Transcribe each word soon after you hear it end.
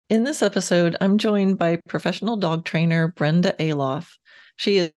In this episode, I'm joined by professional dog trainer Brenda Aloff.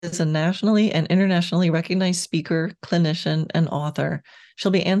 She is a nationally and internationally recognized speaker, clinician, and author.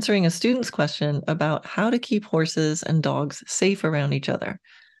 She'll be answering a student's question about how to keep horses and dogs safe around each other.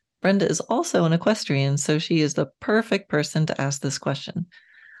 Brenda is also an equestrian, so she is the perfect person to ask this question.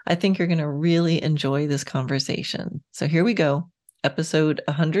 I think you're going to really enjoy this conversation. So here we go. Episode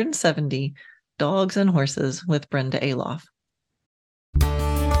 170, Dogs and Horses with Brenda Aloff.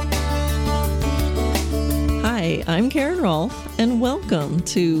 Hi, I'm Karen Rolfe, and welcome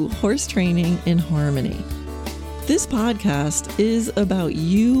to Horse Training in Harmony. This podcast is about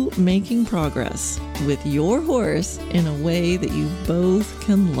you making progress with your horse in a way that you both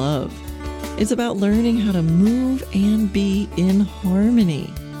can love. It's about learning how to move and be in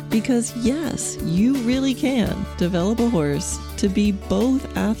harmony. Because yes, you really can develop a horse to be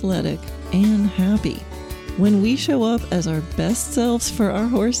both athletic and happy. When we show up as our best selves for our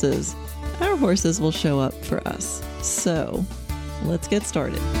horses will show up for us. So let's get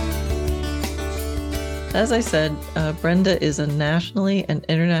started. As I said, Brenda is a nationally and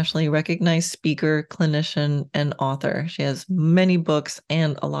internationally recognized speaker, clinician, and author. She has many books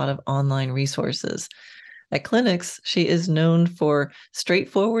and a lot of online resources. At clinics, she is known for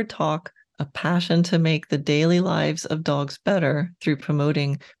straightforward talk, a passion to make the daily lives of dogs better through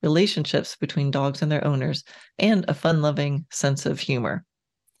promoting relationships between dogs and their owners, and a fun-loving sense of humor.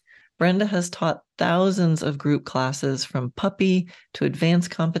 Brenda has taught thousands of group classes from puppy to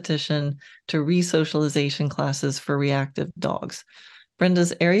advanced competition to re-socialization classes for reactive dogs.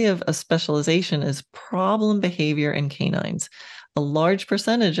 Brenda's area of specialization is problem behavior in canines. A large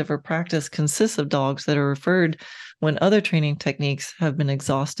percentage of her practice consists of dogs that are referred when other training techniques have been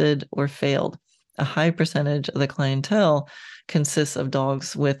exhausted or failed. A high percentage of the clientele consists of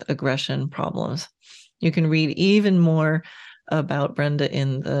dogs with aggression problems. You can read even more about Brenda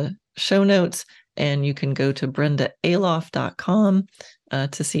in the show notes, and you can go to brendaaloff.com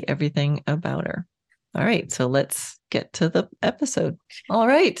to see everything about her. All right, so let's get to the episode. All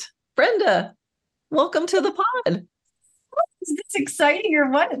right, Brenda, welcome to the pod. Is this exciting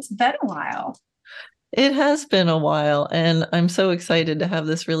or what? It's been a while. It has been a while, and I'm so excited to have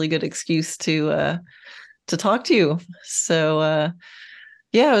this really good excuse to talk to you. So,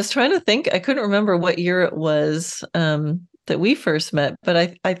 yeah, I was trying to think. I couldn't remember what year it was that we first met,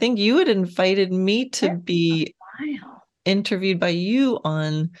 but I think you had invited me to be interviewed by you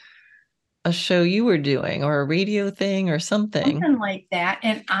on a show you were doing or a radio thing or something. Something like that.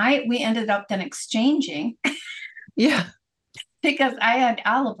 And we ended up then exchanging. Yeah. Because I had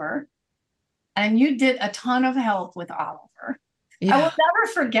Oliver and you did a ton of help with Oliver. Yeah. I will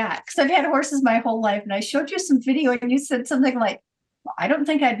never forget because I've had horses my whole life, and I showed you some video and you said something like, well, I don't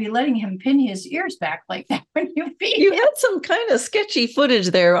think I'd be letting him pin his ears back like that when you feed him. You had some kind of sketchy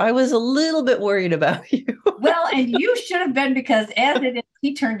footage there. I was a little bit worried about you. Well, and you should have been, because as it is,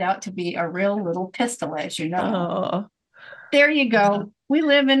 he turned out to be a real little pistol, as you know. There you go. We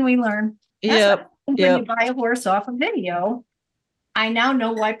live and we learn. Yep. When you buy a horse off a video, I now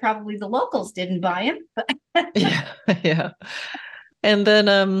know why probably the locals didn't buy him. Yeah. And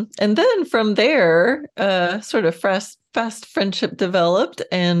then from there, sort of fast friendship developed,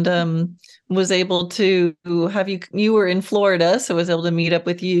 and was able to have you were in Florida, so I was able to meet up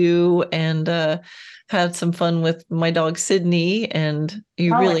with you and had some fun with my dog Sydney, and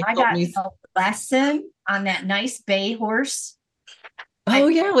you really helped me. A lesson on that nice bay horse. Oh,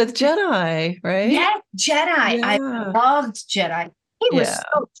 yeah, with Jedi, right? Yeah, Jedi. Yeah. I loved Jedi. He was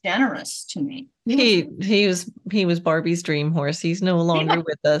so generous to me. He was Barbie's dream horse. He's no longer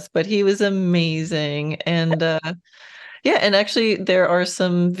with us, but he was amazing. And and actually there are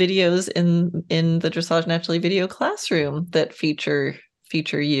some videos in the Dressage Naturally video classroom that feature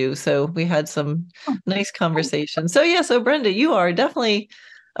you. So we had some nice conversations. So Brenda, you are definitely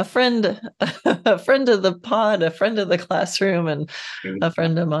a friend of the pod, a friend of the classroom, and a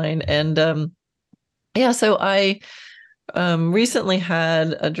friend of mine. And so I recently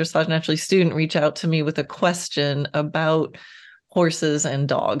had a Dressage Naturally student reach out to me with a question about horses and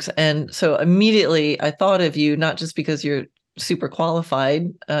dogs. And so immediately I thought of you, not just because you're super qualified,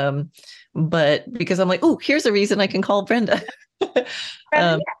 but because I'm like, oh, here's a reason I can call Brenda.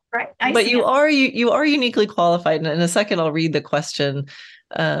 Right. But you are uniquely qualified. And in a second, I'll read the question.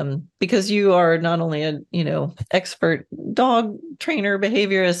 Because you are not only a expert dog trainer,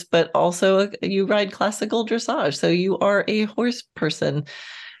 behaviorist, but also you ride classical dressage, so you are a horse person.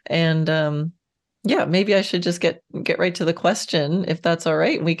 And maybe I should just get right to the question, if that's all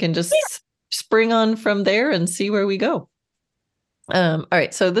right. We can just spring on from there and see where we go. All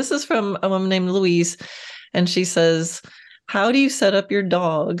right, so this is from a woman named Louise, and she says, how do you set up your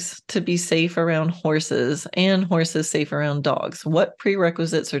dogs to be safe around horses and horses safe around dogs? What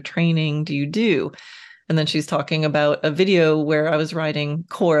prerequisites or training do you do? And then she's talking about a video where I was riding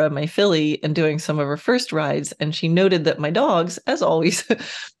Cora, my filly, and doing some of her first rides. And she noted that my dogs, as always,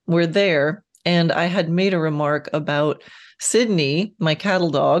 were there. And I had made a remark about Sydney, my cattle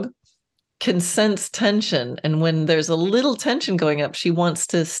dog, can sense tension. And when there's a little tension going up, she wants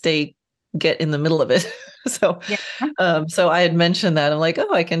to get in the middle of it. So I had mentioned that. I'm like,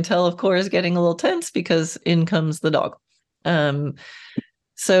 oh, I can tell if Cora's getting a little tense because in comes the dog.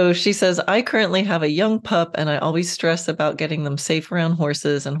 So she says, I currently have a young pup and I always stress about getting them safe around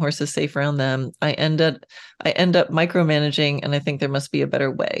horses and horses safe around them. I end up micromanaging, and I think there must be a better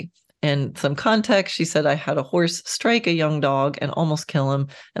way. And some context, she said, I had a horse strike a young dog and almost kill him.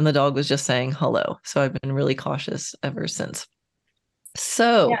 And the dog was just saying hello. So I've been really cautious ever since.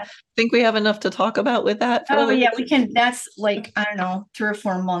 So I think we have enough to talk about with that. We can. That's like, I don't know, 3 or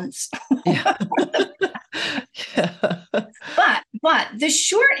 4 months. Yeah. But the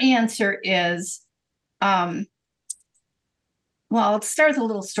short answer is, well, it starts with a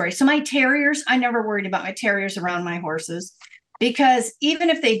little story. So my terriers, I never worried about my terriers around my horses, because even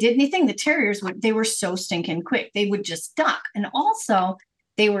if they did anything, the terriers they were so stinking quick. They would just duck. And also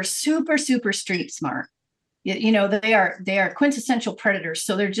they were super, super street smart. You know, they are quintessential predators.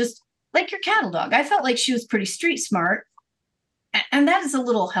 So they're just like your cattle dog. I felt like she was pretty street smart, and that is a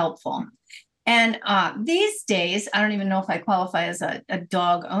little helpful. And these days, I don't even know if I qualify as a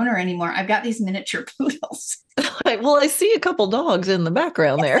dog owner anymore. I've got these miniature poodles. Well, I see a couple dogs in the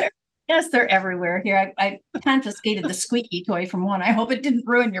background there. Yes, they're everywhere here. I confiscated the squeaky toy from one. I hope it didn't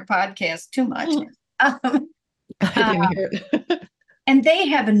ruin your podcast too much. I didn't hear it. And they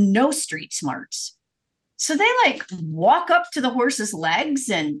have no street smarts. So they like walk up to the horse's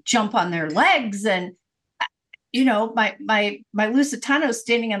legs and jump on their legs. And, you know, my Lusitano's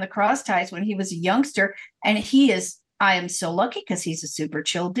standing on the cross ties when he was a youngster. And I am so lucky because he's a super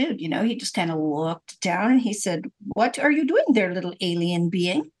chill dude. You know, he just kind of looked down and he said, "What are you doing there, little alien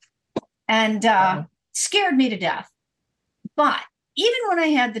being?" And scared me to death. But even when I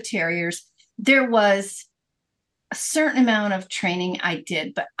had the terriers, there was a certain amount of training I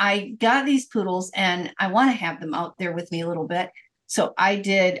did, but I got these poodles and I want to have them out there with me a little bit. So I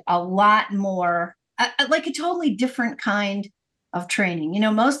did a lot more, like a totally different kind of training. You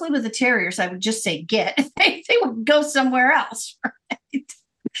know, mostly with the terriers, I would just say, get, they would go somewhere else. Right?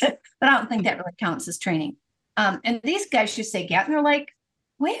 But I don't think that really counts as training. And these guys just say, get, and they're like,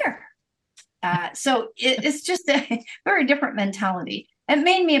 where? So it's just a very different mentality. It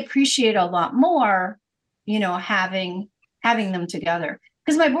made me appreciate a lot more, you know, having them together.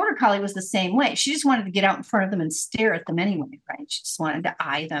 Because my border collie was the same way. She just wanted to get out in front of them and stare at them anyway, right? She just wanted to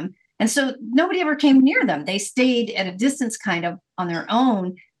eye them. And so nobody ever came near them. They stayed at a distance kind of on their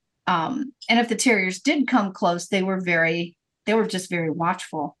own. And if the terriers did come close, they were just very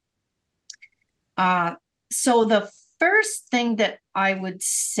watchful. So the first thing that I would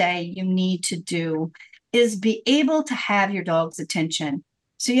say you need to do is be able to have your dog's attention.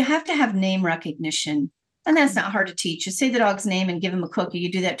 So you have to have name recognition. And that's not hard to teach. You say the dog's name and give them a cookie.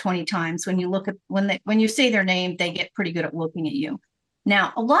 You do that 20 times. When you say their name, they get pretty good at looking at you.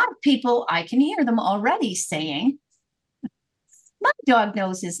 Now, a lot of people, I can hear them already saying, my dog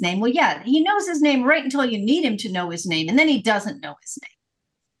knows his name. Well, yeah, he knows his name right until you need him to know his name. And then he doesn't know his name.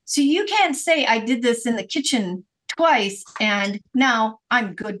 So you can't say, I did this in the kitchen twice and now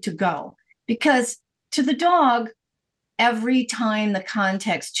I'm good to go. Because to the dog, every time the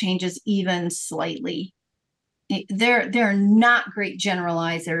context changes even slightly, they're not great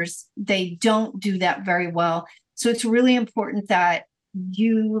generalizers. They don't do that very well. So it's really important that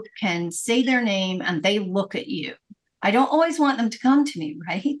you can say their name and they look at you. I don't always want them to come to me,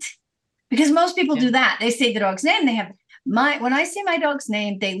 right? Because most people do that. They say the dog's name. When I say my dog's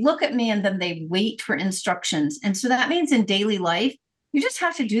name, they look at me and then they wait for instructions. And so that means in daily life, you just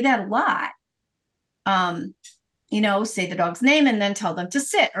have to do that a lot. You know, say the dog's name and then tell them to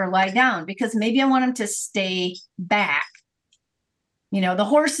sit or lie down, because maybe I want them to stay back. You know, the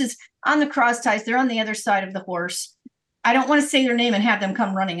horse is on the cross ties. They're on the other side of the horse. I don't want to say their name and have them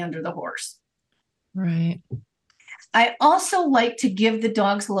come running under the horse. Right. I also like to give the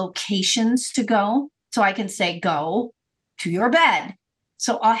dogs locations to go. So I can say, go to your bed.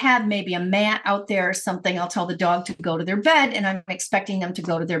 So I'll have maybe a mat out there or something. I'll tell the dog to go to their bed, and I'm expecting them to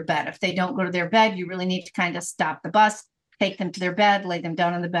go to their bed. If they don't go to their bed, you really need to kind of stop the bus, take them to their bed, lay them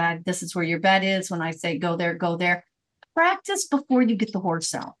down on the bed. This is where your bed is. When I say go there, go there. Practice before you get the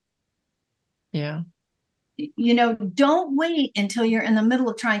horse out. Yeah. You know, don't wait until you're in the middle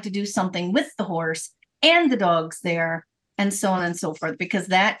of trying to do something with the horse and the dog's there, and so on and so forth, because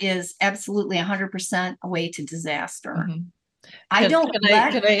that is absolutely 100% a way to disaster. Mm-hmm.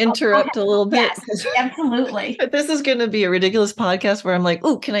 Can I interrupt a little bit? Yes, absolutely. This is going to be a ridiculous podcast where I'm like,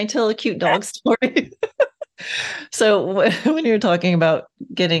 oh, can I tell a cute dog story? So when you're talking about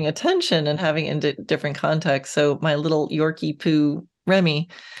getting attention and having in different contexts, so my little Yorkie poo Remy,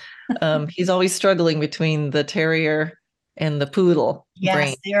 he's always struggling between the terrier and the poodle brain.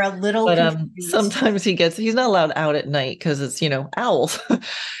 Yes, they're a little But sometimes he's not allowed out at night because it's, owls.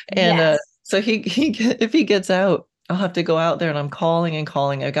 And yes. So if he gets out, I'll have to go out there and I'm calling and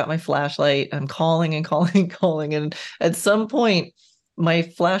calling. I've got my flashlight. I'm calling and calling and calling. And at some point, my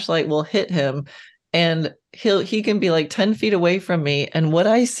flashlight will hit him and he can be like 10 feet away from me. And what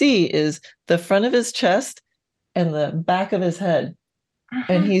I see is the front of his chest and the back of his head.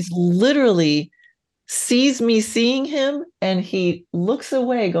 And he's literally sees me seeing him and he looks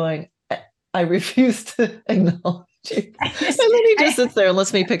away going, I refuse to acknowledge you. And then he just sits there and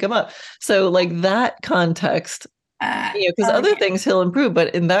lets me pick him up. So like that context, because other things he'll improve,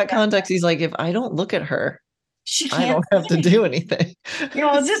 but in that context, he's like, if I don't look at her, I don't have to do anything.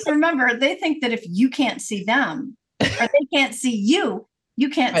 Just remember, they think that if you can't see them or they can't see you, you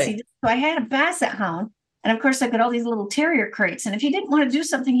can't see them. So I had a basset hound, and of course I got all these little terrier crates, and if he didn't want to do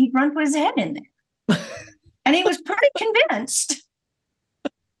something, he'd run, put his head in there. And he was pretty convinced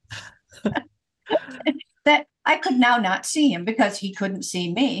that I could now not see him because he couldn't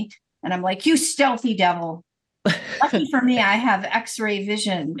see me. And I'm like, you stealthy devil. Lucky for me, I have X-ray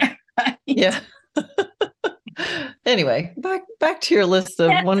vision. Right? Yeah. Anyway, back to your list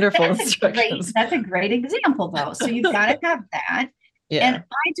of wonderful instructions. That's a great example, though. So you've got to have that. Yeah. And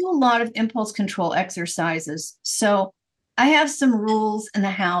I do a lot of impulse control exercises. So I have some rules in the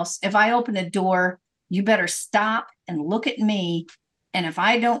house. If I open a door, you better stop and look at me. And if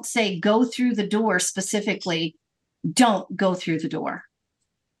I don't say go through the door specifically, don't go through the door.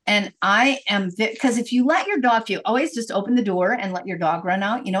 And I am, because if you let your dog, if you always just open the door and let your dog run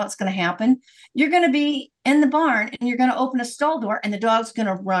out, you know what's going to happen? You're going to be in the barn and you're going to open a stall door and the dog's going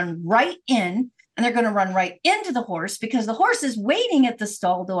to run right in and they're going to run right into the horse because the horse is waiting at the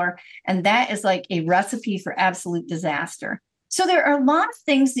stall door. And that is like a recipe for absolute disaster. So there are a lot of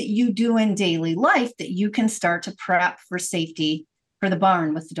things that you do in daily life that you can start to prep for safety for the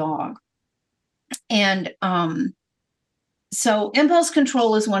barn with the dog. And, so impulse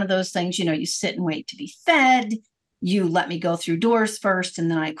control is one of those things, you sit and wait to be fed. You let me go through doors first, and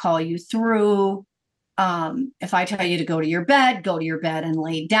then I call you through. If I tell you to go to your bed and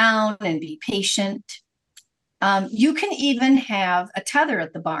lay down and be patient. You can even have a tether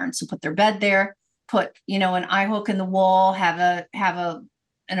at the barn. So put their bed there, put, an eye hook in the wall, have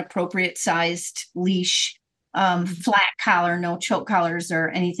an appropriate sized leash, flat collar, no choke collars or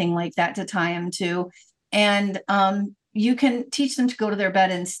anything like that to tie them to. And, you can teach them to go to their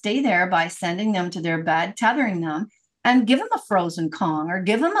bed and stay there by sending them to their bed, tethering them, and give them a frozen Kong or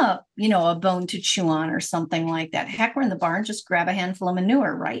give them a bone to chew on or something like that. Heck, we're in the barn, just grab a handful of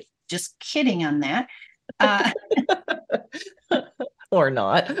manure, right? Just kidding on that. Or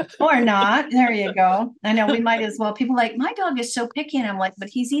not. Or not. There you go. I know we might as well. People are like, my dog is so picky. And I'm like, but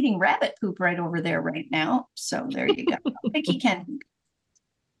he's eating rabbit poop right over there right now. So there you go. Picky can be.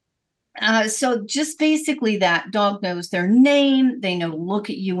 So just basically that dog knows their name. They know to look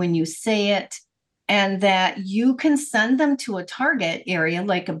at you when you say it, and that you can send them to a target area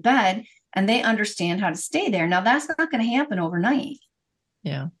like a bed and they understand how to stay there. Now that's not going to happen overnight.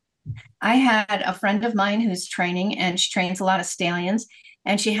 Yeah. I had a friend of mine who's training and she trains a lot of stallions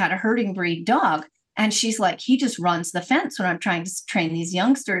and she had a herding breed dog. And she's like, he just runs the fence when I'm trying to train these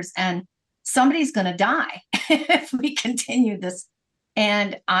youngsters and somebody's going to die if we continue this.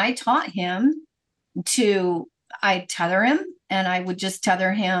 And I taught him I'd tether him and I would just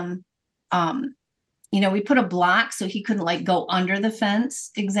tether him. We put a block so he couldn't go under the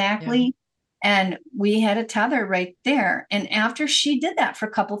fence exactly. Yeah. And we had a tether right there. And after she did that for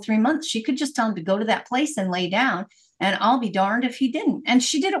 3 months, she could just tell him to go to that place and lay down. And I'll be darned if he didn't. And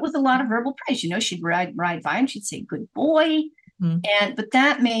she did it with a lot of verbal praise. She'd ride by him. She'd say, good boy. But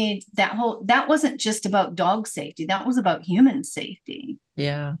that made that wasn't just about dog safety. That was about human safety.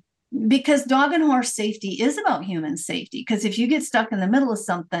 Yeah. Because dog and horse safety is about human safety. Because if you get stuck in the middle of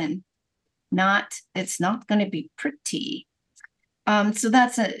something, it's not going to be pretty. So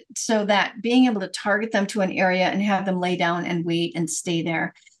that being able to target them to an area and have them lay down and wait and stay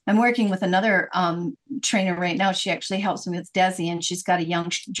there. I'm working with another trainer right now. She actually helps me with Desi, and she's got a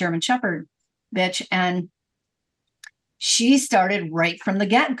young German Shepherd bitch. And she started right from the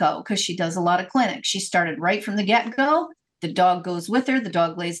get-go because she does a lot of clinics. She started right from the get-go The dog goes with her. The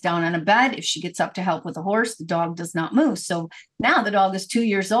dog lays down on a bed. If she gets up to help with the horse, the dog does not move. So now the dog is 2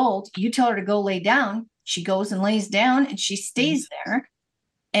 years old. You tell her to go lay down. She goes and lays down and she stays there.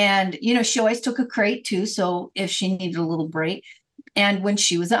 And, she always took a crate too. So if she needed a little break. And when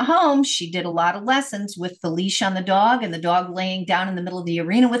she was at home, she did a lot of lessons with the leash on the dog and the dog laying down in the middle of the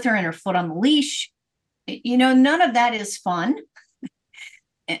arena with her and her foot on the leash. None of that is fun.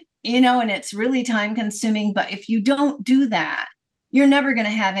 And it's really time consuming. But if you don't do that, you're never going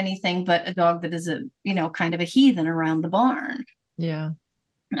to have anything but a dog that is kind of a heathen around the barn. Yeah.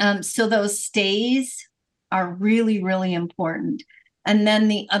 So those stays are really, really important. And then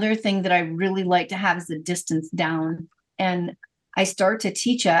the other thing that I really like to have is the distance down. And I start to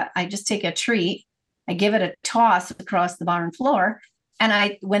teach it. I just take a treat. I give it a toss across the barn floor.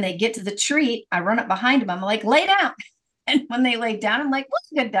 And when they get to the treat, I run up behind them. I'm like, lay down. And when they lay down, I'm like,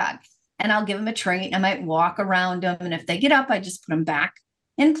 what's a good dog? And I'll give them a treat. I might walk around them. And if they get up, I just put them back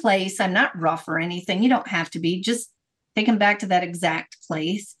in place. I'm not rough or anything. You don't have to be. Just take them back to that exact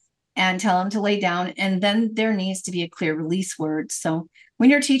place and tell them to lay down. And then there needs to be a clear release word. So when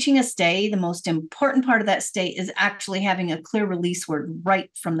you're teaching a stay, the most important part of that stay is actually having a clear release word right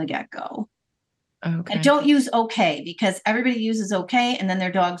from the get-go. Okay. And don't use okay, because everybody uses okay, and then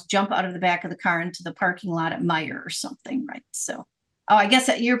their dogs jump out of the back of the car into the parking lot at Meijer or something, right? So, I guess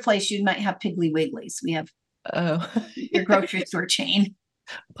at your place you might have Piggly Wigglies. We have your grocery store chain.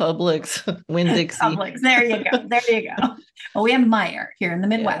 Publix, Winn-Dixie. Publix. There you go. Well, we have Meijer here in the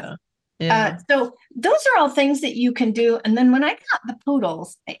Midwest. Yeah. So those are all things that you can do. And then when I got the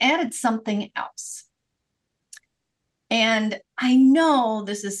poodles, I added something else. And I know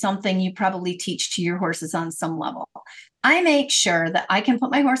this is something you probably teach to your horses on some level. I make sure that I can put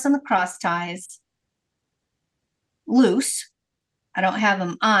my horse on the cross ties loose. I don't have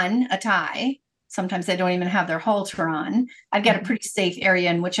them on a tie. Sometimes I don't even have their halter on. I've got a pretty safe area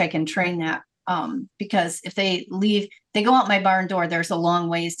in which I can train that, because if they go out my barn door, there's a long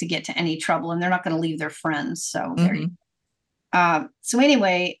ways to get to any trouble, and they're not going to leave their friends. So there you go. So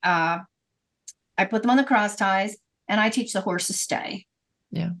anyway, I put them on the cross ties. And I teach the horse to stay.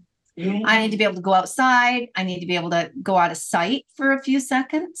 Yeah. I need to be able to go outside. I need to be able to go out of sight for a few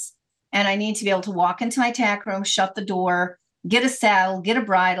seconds. And I need to be able to walk into my tack room, shut the door, get a saddle, get a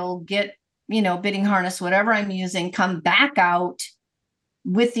bridle, get, bitting harness, whatever I'm using, come back out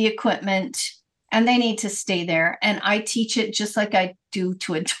with the equipment. And they need to stay there. And I teach it just like I do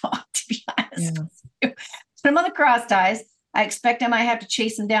to a dog, to be honest. Yeah. Put them on the cross ties. I expect I might have to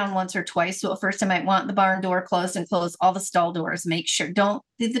chase them down once or twice. So at first I might want the barn door closed and close all the stall doors. Make sure, don't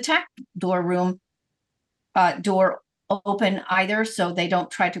leave the tack door room door open either. So they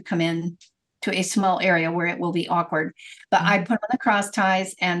don't try to come in to a small area where it will be awkward. But I put them on the cross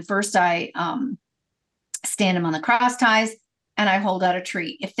ties, and first I stand them on the cross ties and I hold out a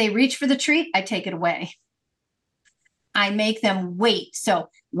treat. If they reach for the treat, I take it away. I make them wait. So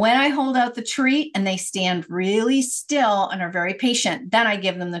when I hold out the treat and they stand really still and are very patient, then I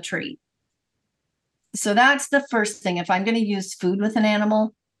give them the treat. So that's the first thing. If I'm going to use food with an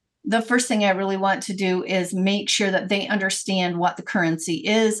animal, the first thing I really want to do is make sure that they understand what the currency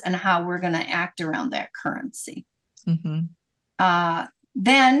is and how we're going to act around that currency.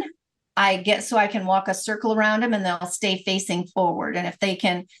 Then so I can walk a circle around them and they'll stay facing forward. And if they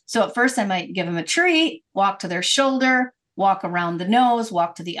can, so at first I might give them a treat, walk to their shoulder, walk around the nose,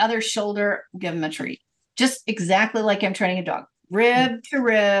 walk to the other shoulder, give them a treat. Just exactly like I'm training a dog, rib to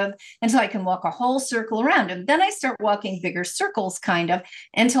rib, until I can walk a whole circle around them. Then I start walking bigger circles kind of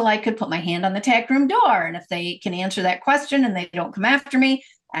until I could put my hand on the tack room door. And if they can answer that question and they don't come after me,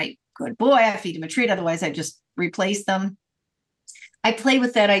 good boy, I feed them a treat. Otherwise I just replace them. I play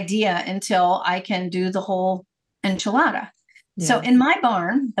with that idea until I can do the whole enchilada. Yeah. So in my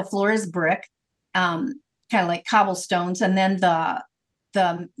barn, the floor is brick, kind of like cobblestones. And then the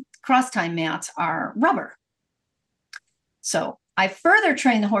cross tie mats are rubber. So I further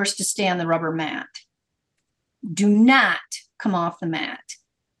train the horse to stay on the rubber mat. Do not come off the mat.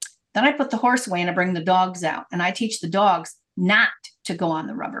 Then I put the horse away and I bring the dogs out. And I teach the dogs not to go on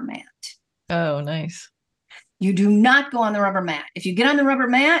the rubber mat. Oh, nice. You do not go on the rubber mat. If you get on the rubber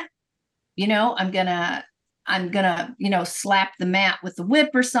mat, I'm gonna, slap the mat with the whip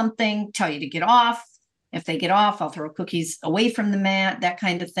or something, tell you to get off. If they get off, I'll throw cookies away from the mat, that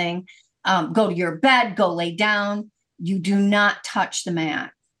kind of thing. Go to your bed, go lay down. You do not touch the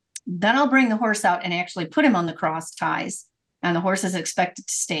mat. Then I'll bring the horse out and actually put him on the cross ties. And the horse is expected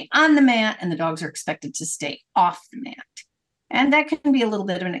to stay on the mat and the dogs are expected to stay off the mat. And that can be a little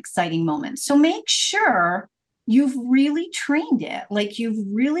bit of an exciting moment. So make sure you've really trained it, like you've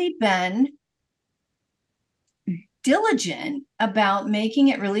really been diligent about making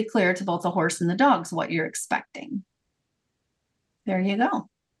it really clear to both the horse and the dogs what you're expecting. There you go.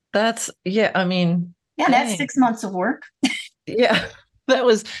 I mean, yeah, dang. That's 6 months of work. Yeah,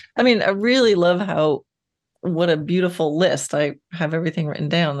 I mean, I really love what a beautiful list. I have everything written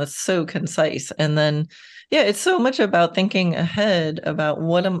down. That's so concise. And then, yeah, it's so much about thinking ahead about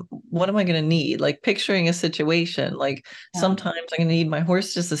what am I going to need? Like picturing a situation. Like sometimes I'm going to need my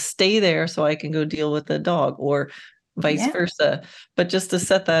horse just to stay there so I can go deal with the dog, or vice versa. But just to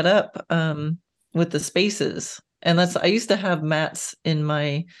set that up with the spaces. And I used to have mats in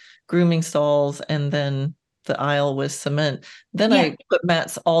my grooming stalls, and then the aisle was cement. Then I put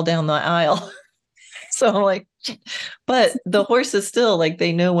mats all down the aisle. So I'm like, but the horses still, like,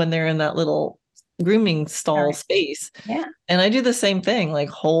 they know when they're in that little grooming stall space. Yeah. And I do the same thing, like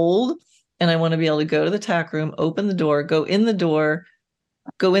hold, and I want to be able to go to the tack room, open the door, go in the door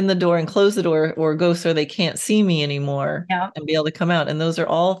and close the door, or go so they can't see me anymore, and be able to come out. And those are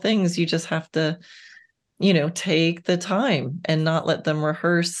all things you just have to, take the time and not let them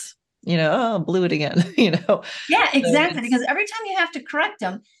rehearse, oh, blew it again, Yeah, exactly. So because every time you have to correct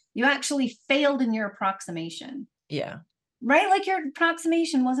them, you actually failed in your approximation. Yeah. Right? Like your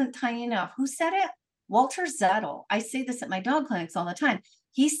approximation wasn't tiny enough. Who said it? Walter Zettel. I say this at my dog clinics all the time.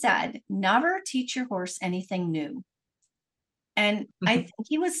 He said, never teach your horse anything new. And I think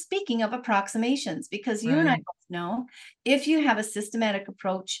he was speaking of approximations, because you and I both know, if you have a systematic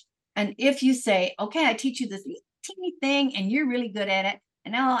approach, and if you say, okay, I teach you this teeny thing and you're really good at it,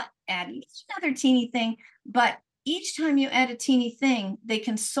 and now I'll add another teeny thing, but each time you add a teeny thing, they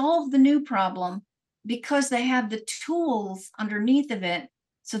can solve the new problem because they have the tools underneath of it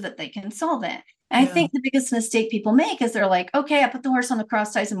so that they can solve it. And I think the biggest mistake people make is they're like, okay, I put the horse on the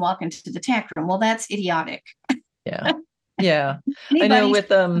cross ties and walk into the tack room. Well, that's idiotic. Yeah. Yeah. I know with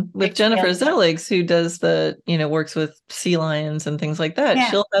Jennifer Zeligs, who does works with sea lions and things like that,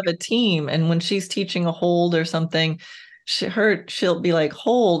 she'll have a team. And when she's teaching a hold or something, she'll be like,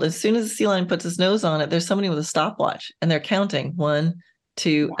 hold. As soon as the sea lion puts his nose on it, there's somebody with a stopwatch and they're counting 1,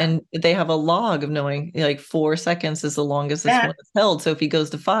 2, and they have a log of knowing like 4 seconds is the longest this one is held. So if he goes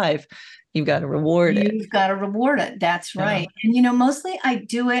to 5, you've got to reward it. You've got to reward it. That's right. And mostly I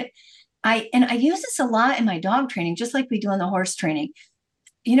do it. I use this a lot in my dog training, just like we do in the horse training.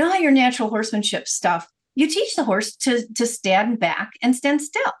 You know how your natural horsemanship stuff, you teach the horse to stand back and stand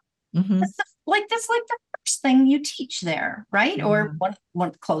still. Mm-hmm. That's like the first thing you teach there, right? Mm-hmm. Or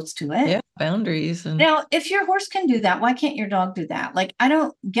one close to it. Yeah, boundaries. Now, if your horse can do that, why can't your dog do that? Like, I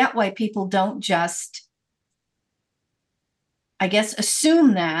don't get why people don't just, I guess,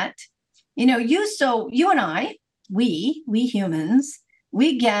 assume that, you and I, we humans,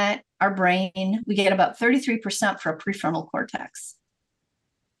 we get our brain, we get about 33% for a prefrontal cortex.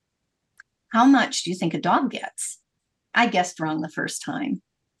 How much do you think a dog gets? I guessed wrong the first time.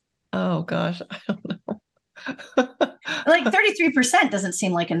 Oh, gosh, I don't know. Like 33% doesn't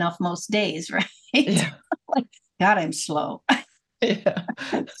seem like enough most days, right? Yeah. Like, God, I'm slow. Yeah.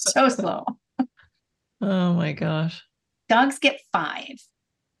 So slow. Oh, my gosh. Dogs get 5.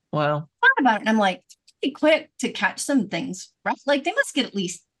 Wow. I thought about it, and I'm like, pretty quick to catch some things, right? Like, they must get at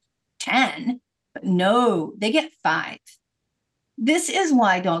least 10, but no, they get 5. This is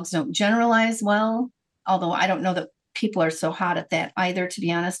why dogs don't generalize well, although I don't know that people are so hot at that either, to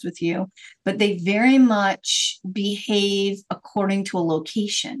be honest with you, but they very much behave according to a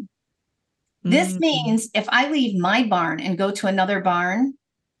location. This means if I leave my barn and go to another barn,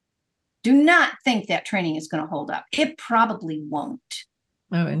 do not think that training is going to hold up. It probably won't.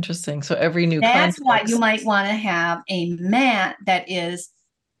 Oh, interesting. So every new That's why you might want to have a mat that is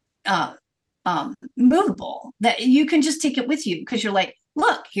movable, that you can just take it with you, because you're like,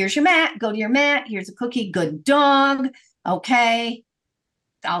 look, here's your mat, go to your mat, here's a cookie, good dog, okay,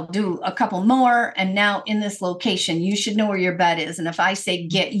 I'll do a couple more, and now in this location you should know where your bed is, and if I say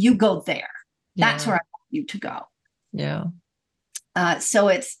get, you go there. That's where I want you to go. Yeah. So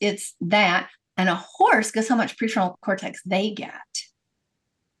it's that. And a horse, guess how much prefrontal cortex they get?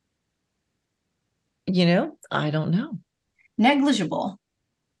 I don't know. Negligible.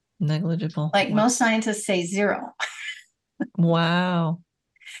 Like what? Most scientists say 0. Wow.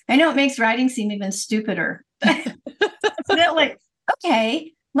 I know, it makes riding seem even stupider. Like,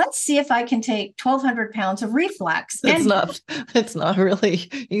 okay, let's see if I can take 1,200 pounds of reflex. It's not really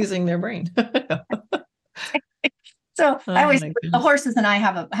using their brain. So I always, the horses and I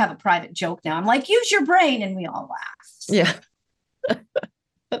have a private joke now. I'm like, use your brain, and we all laugh. Yeah.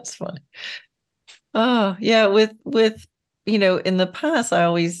 That's funny. Oh, yeah. With in the past,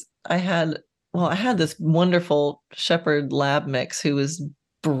 I had this wonderful shepherd lab mix who was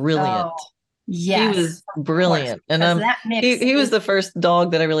brilliant. He Yes, was brilliant. And that he was the first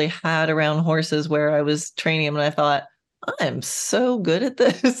dog that I really had around horses where I was training him. And I thought, I'm so good at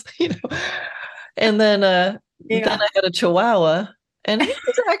this, And then I got a Chihuahua, and he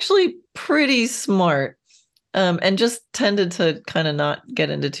was actually pretty smart. And just tended to kind of not get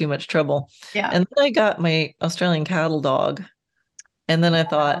into too much trouble. Yeah. And then I got my Australian cattle dog. And then I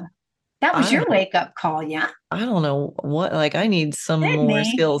thought, that was your wake up call. Yeah. I don't know what, like, I need some more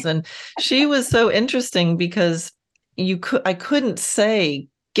skills. And she was so interesting because I couldn't say,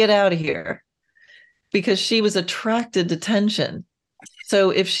 get out of here, because she was attracted to tension. So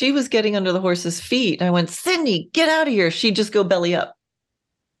if she was getting under the horse's feet, I went, Sydney, get out of here. She'd just go belly up.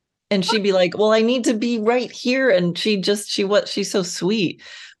 And she'd be like, well, I need to be right here. And she's so sweet,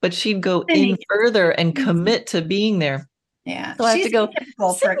 but she'd go in further and commit to being there. Yeah. So I have to go,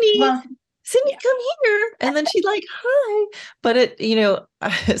 Sydney, come here. And then she'd like, hi. But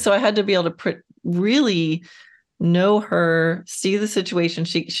so I had to be able to really know her, see the situation.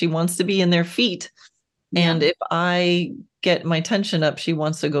 She wants to be in their feet. Yeah. And if I get my tension up, she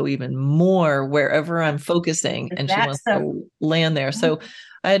wants to go even more wherever I'm focusing, and she wants to land there. So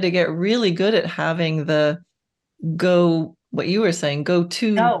I had to get really good at having what you were saying, go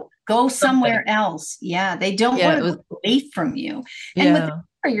somewhere else. Yeah. They don't want to go away from you. And with the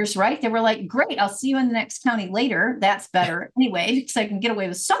Warriors, right? They were like, great, I'll see you in the next county later. That's better anyway, because I can get away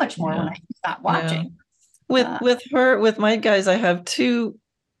with so much more when I stop watching. Yeah. With my guys, I have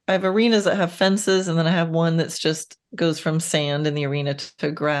arenas that have fences, and then I have one that's just goes from sand in the arena to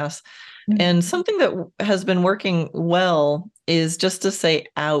grass. Mm-hmm. And something that has been working well is just to say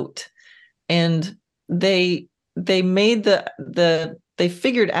out. And they made they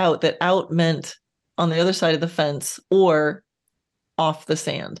figured out that out meant on the other side of the fence or off the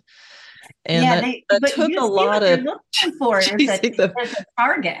sand. And that took a lot of looking for is a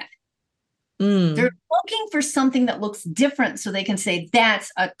target. They're looking for something that looks different so they can say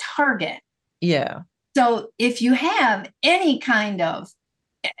that's a target. Yeah. So if you have any kind of,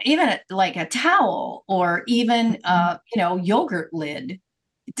 even like a towel or even yogurt lid,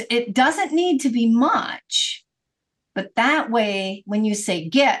 it doesn't need to be much. But that way, when you say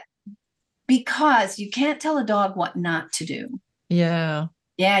get, because you can't tell a dog what not to do. Yeah.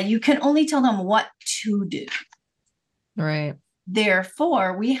 Yeah, you can only tell them what to do. Right.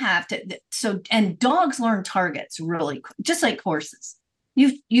 Therefore, we have to, and dogs learn targets really, just like horses.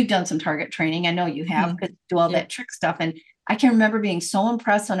 You've done some target training. I know you have, because you do all that trick stuff. And I can remember being so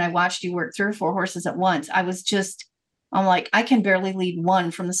impressed when I watched you work 3 or 4 horses at once. I'm like, I can barely lead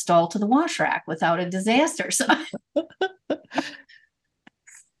one from the stall to the wash rack without a disaster. So,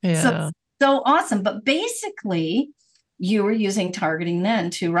 so awesome. But basically, you were using targeting then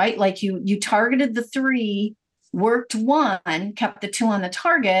too, right? Like you targeted the 3, worked 1, kept the 2 on the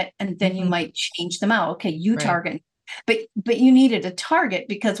target, and then you might change them out. Okay, target. But you needed a target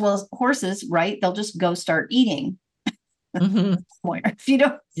because, horses, right? They'll just go start eating. If you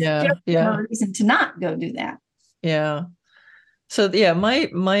don't, have a reason to not go do that. Yeah. So my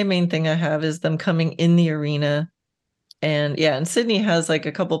main thing I have is them coming in the arena. And Sydney has like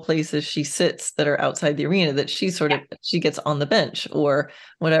a couple places she sits that are outside the arena that she she gets on the bench or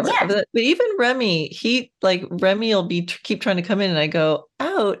whatever. Yeah. But even Remy, Remy will keep trying to come in, and I go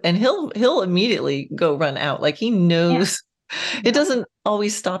out, and he'll immediately go run out. Like he knows. Yeah. It doesn't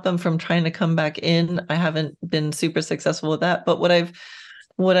always stop him from trying to come back in. I haven't been super successful with that. But what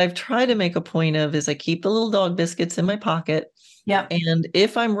I've tried to make a point of is I keep the little dog biscuits in my pocket. Yeah. And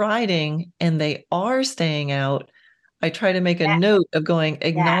if I'm riding and they are staying out, I try to make a note of going,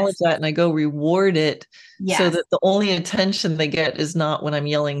 acknowledge that, and I go reward it so that the only attention they get is not when I'm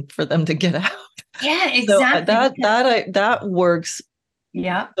yelling for them to get out. Yeah, exactly. So that works.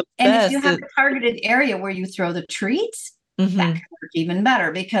 Yeah. And if you have a targeted area where you throw the treats, that can work even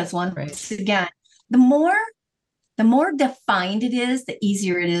better, because once again, the more defined it is, the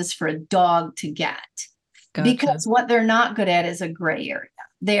easier it is for a dog to get. Gotcha. Because what they're not good at is a gray area.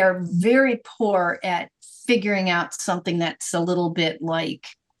 They are very poor at figuring out something that's a little bit like,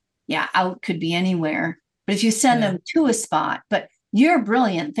 out could be anywhere. But if you send them to a spot, but you're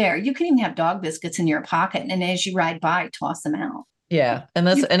brilliant there. You can even have dog biscuits in your pocket, and as you ride by, toss them out. Yeah. And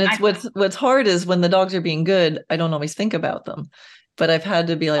what's hard is when the dogs are being good, I don't always think about them. But I've had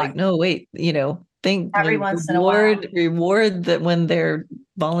to be like, no, wait, think every once in a while. Reward that when they're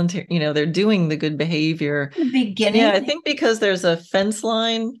volunteer, they're doing the good behavior. The beginning. Yeah, I think because there's a fence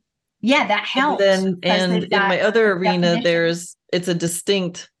line. Yeah, that helps. And in my other arena, it's a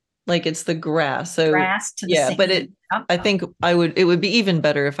distinct, like it's the grass. So grass to the but I think it would be even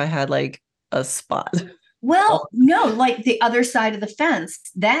better if I had like a spot. Well, no, like the other side of the fence,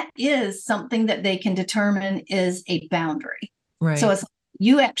 that is something that they can determine is a boundary. Right. So it's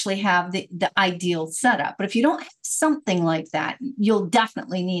you actually have the ideal setup. But if you don't have something like that, you'll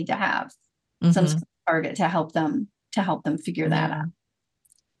definitely need to have some sort of target to help them figure that out.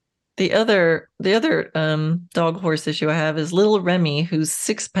 The other dog horse issue I have is little Remy, who's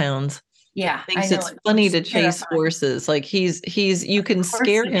 6 pounds. Yeah, Thinks it's funny to chase horses. Like he's you can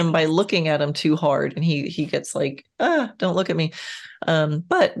scare him by looking at him too hard, and he gets like, don't look at me.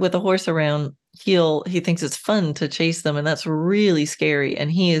 But with a horse around, he thinks it's fun to chase them, and that's really scary.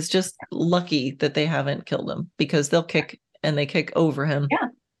 And he is just lucky that they haven't killed him, because they'll kick, and they kick over him.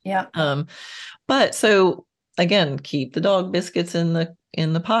 Yeah. But so again, keep the dog biscuits in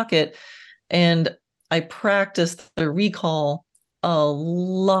the pocket, and I practiced the recall a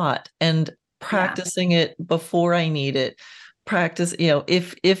lot, and practicing it before I need it. Practice,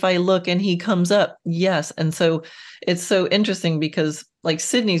 if I look and he comes up, yes. And so it's so interesting, because like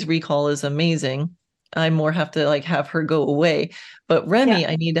Sydney's recall is amazing. I more have to like have her go away, but Remy,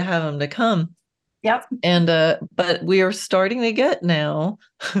 I need to have him to come. Yep. And but we are starting to get now,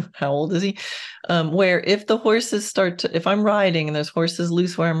 how old is he? Where if the horses if I'm riding and there's horses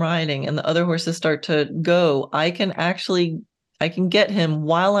loose where I'm riding, and the other horses start to go, I can get him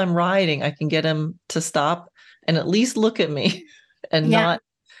while I'm riding. I can get him to stop and at least look at me and not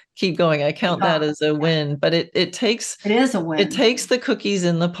keep going. I count that as a win, but it is a win. It takes the cookies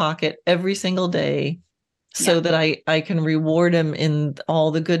in the pocket every single day, so that I can reward him in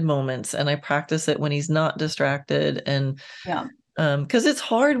all the good moments. And I practice it when he's not distracted. And because it's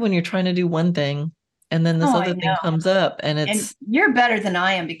hard when you're trying to do one thing and then this other thing comes up, and you're better than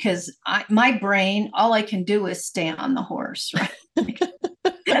I am, because my brain, all I can do is stay on the horse, right?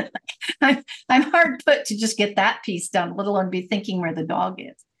 I'm hard put to just get that piece done, let alone be thinking where the dog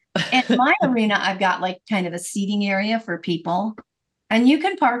is. And in my arena, I've got like kind of a seating area for people, and you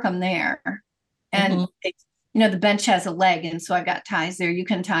can park them there. And the bench has a leg, and so I've got ties there. You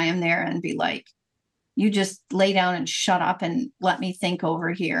can tie them there and be like, you just lay down and shut up and let me think over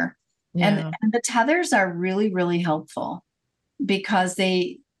here. And the tethers are really, really helpful, because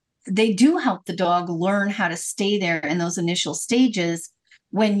they do help the dog learn how to stay there in those initial stages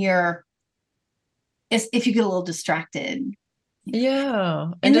when if you get a little distracted.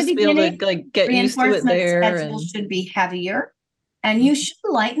 And just be able to like get used to it there. Schedule should be heavier, and you should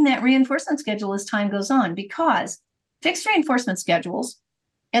lighten that reinforcement schedule as time goes on, because fixed reinforcement schedules,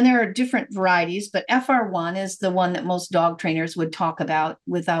 and there are different varieties, but FR1 is the one that most dog trainers would talk about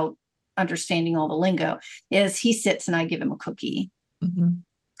without understanding all the lingo, is he sits and I give him a cookie.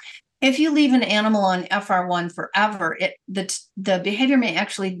 If you leave an animal on FR1 forever, the behavior may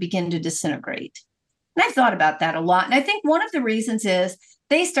actually begin to disintegrate. And I've thought about that a lot. And I think one of the reasons is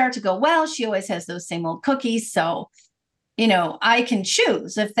they start to go, well, she always has those same old cookies. So, I can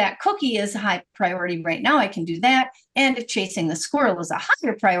choose. If that cookie is a high priority right now, I can do that. And if chasing the squirrel is a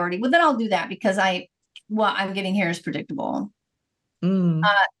higher priority, well, then I'll do that, because what I'm getting here is predictable.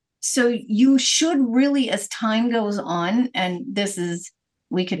 So you should really, as time goes on, and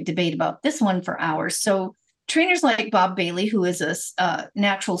we could debate about this one for hours. So trainers like Bob Bailey, who is a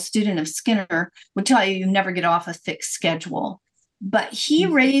natural student of Skinner, would tell you never get off a fixed schedule. But he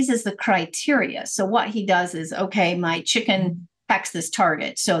raises the criteria. So what he does is, okay, my chicken pecks this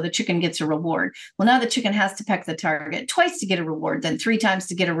target, so the chicken gets a reward. Well, now the chicken has to peck the target twice to get a reward, then 3 times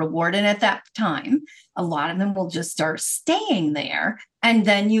to get a reward. And at that time, a lot of them will just start staying there. And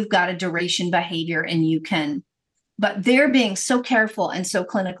then you've got a duration behavior, and but they're being so careful and so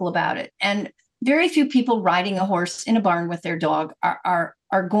clinical about it. And very few people riding a horse in a barn with their dog are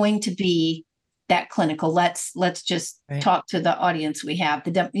going to be that clinical. Let's just talk to the audience we have,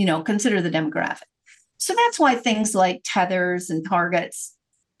 consider the demographic. So that's why things like tethers and targets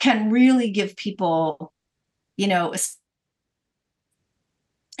can really give people, into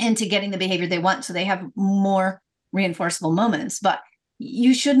getting the behavior they want, so they have more reinforceable moments. But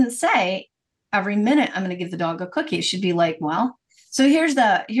you shouldn't say every minute I'm going to give the dog a cookie. It should be like, well, so here's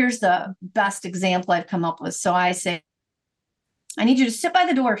the best example I've come up with. So I say, I need you to sit by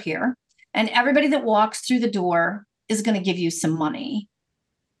the door here, and everybody that walks through the door is going to give you some money.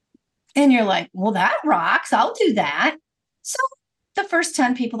 And you're like, well, that rocks. I'll do that. So the first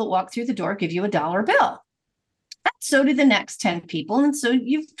 10 people that walk through the door give you a $1 bill. And so do the next 10 people. And so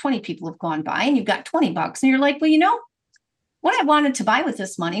 20 people have gone by, and you've got $20. And you're like, well, what I wanted to buy with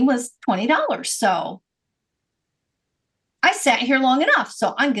this money was $20. So I sat here long enough,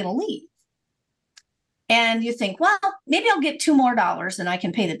 so I'm going to leave. And you think, well, maybe I'll get $2 more and I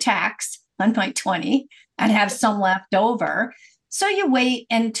can pay the tax on my 20 and have some left over. So you wait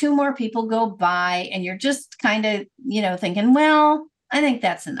and two more people go by and you're just kind of, thinking, well, I think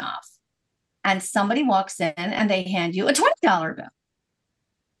that's enough. And somebody walks in and they hand you a $20 bill.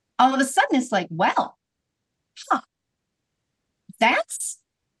 All of a sudden it's like, well, that's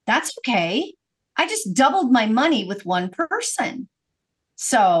okay. I just doubled my money with one person.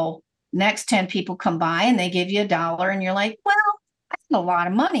 So next 10 people come by and they give you $1 and you're like, well, I have a lot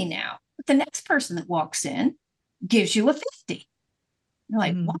of money now. But the next person that walks in gives you a 50. You're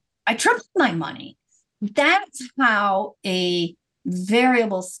like, what? I tripled my money. That's how a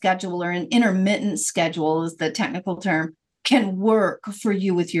variable schedule or an intermittent schedule is the technical term can work for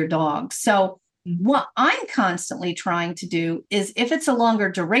you with your dog. So what I'm constantly trying to do is if it's a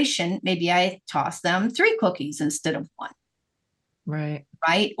longer duration, maybe I toss them 3 cookies instead of 1. Right.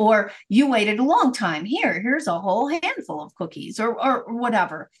 Right. Or you waited a long time. Here's a whole handful of cookies or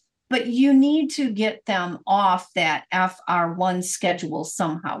whatever. But you need to get them off that FR1 schedule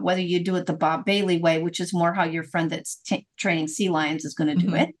somehow, whether you do it the Bob Bailey way, which is more how your friend that's training sea lions is going to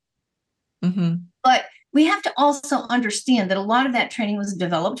do it. But we have to also understand that a lot of that training was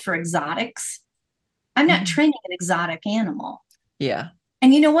developed for exotics. I'm not training an exotic animal. Yeah.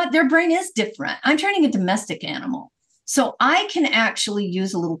 And you know what? Their brain is different. I'm training a domestic animal. So I can actually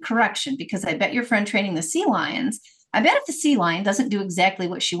use a little correction because I bet your friend training the sea lions, I bet if the sea lion doesn't do exactly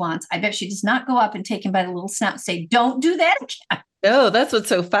what she wants, I bet she does not go up and take him by the little snout and say, don't do that again. No, that's what's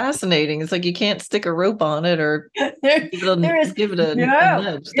so fascinating. It's like you can't stick a rope on it or give it a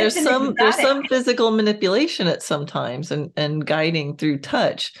nudge. There's some physical manipulation at sometimes and guiding through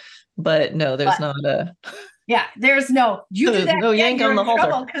touch, but no, there's not a. Yeah, there's no, you do that. No yank on the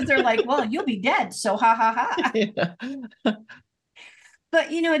halter. Because they're like, well, you'll be dead. So ha, ha, ha. Yeah. But,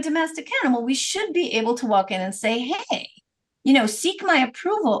 a domestic animal, we should be able to walk in and say, hey, seek my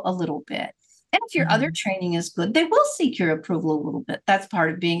approval a little bit. And if your other training is good, they will seek your approval a little bit. That's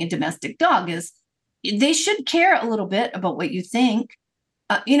part of being a domestic dog is they should care a little bit about what you think.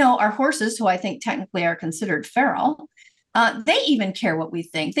 Our horses, who I think technically are considered feral, they even care what we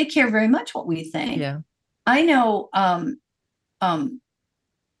think. They care very much what we think. Yeah. I know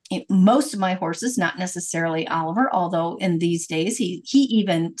most of my horses, not necessarily Oliver, although in these days he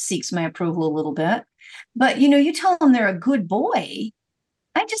even seeks my approval a little bit. But, you tell them they're a good boy.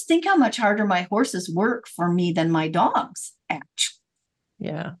 I just think how much harder my horses work for me than my dogs, actually.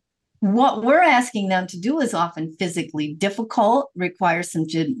 Yeah. What we're asking them to do is often physically difficult, requires some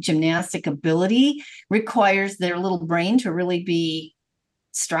gymnastic ability, requires their little brain to really be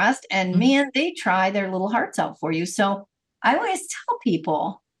stressed. And man, they try their little hearts out for you. So I always tell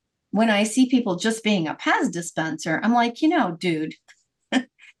people when I see people just being a Pez dispenser, I'm like, dude,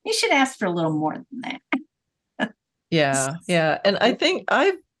 you should ask for a little more than that. Yeah. Yeah. And I think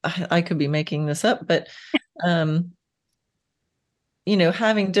I could be making this up, but, having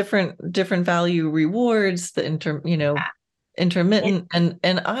different value rewards, the intermittent,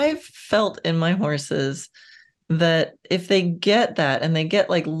 and I've felt in my horses that if they get that and they get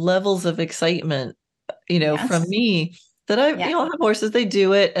like levels of excitement, from me, that I have horses, they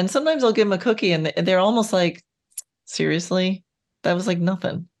do it. And sometimes I'll give them a cookie and they're almost like, seriously, that was like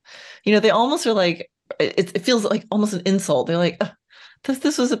nothing. They almost are like, it feels like almost an insult. They're like,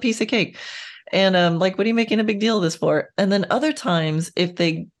 this was a piece of cake. And like, what are you making a big deal of this for? And then other times,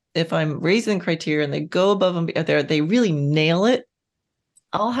 if I'm raising criteria and they go above and beyond, they really nail it,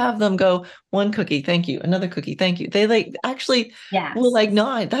 I'll have them go 1 cookie, thank you, another cookie, thank you. They like actually will like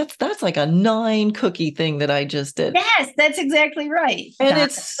 9. That's like a 9 cookie thing that I just did. Yes, that's exactly right.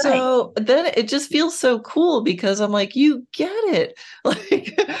 And then it just feels so cool because I'm like, you get it.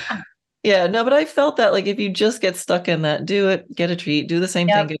 Like, yeah, no, but I felt that like if you just get stuck in that, do it, get a treat, do the same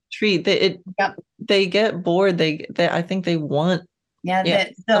thing, get a treat. They get bored. I think they want.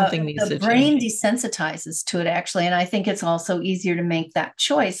 Something needs to brain change. desensitizes to it actually. And I think it's also easier to make that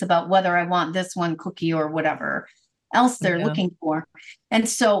choice about whether I want this 1 cookie or whatever else they're looking for. And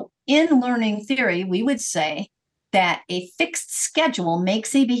so in learning theory, we would say that a fixed schedule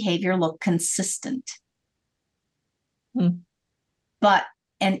makes a behavior look consistent. But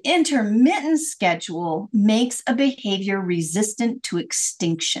an intermittent schedule makes a behavior resistant to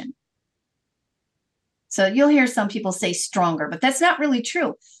extinction. So you'll hear some people say stronger, but that's not really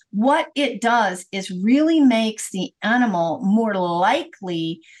true. What it does is really makes the animal more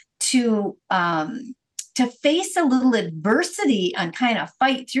likely to face a little adversity and kind of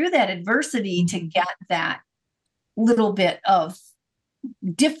fight through that adversity to get that little bit of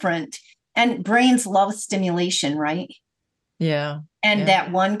different. And brains love stimulation, right? Yeah. And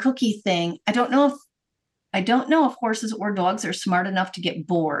that 1 cookie thing, I don't know if horses or dogs are smart enough to get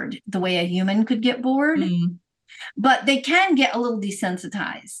bored the way a human could get bored. but they can get a little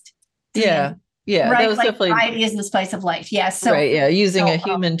desensitized. Yeah. Yeah. Right. That was Like definitely variety is the spice of life. Yeah. So, right. Yeah. Using a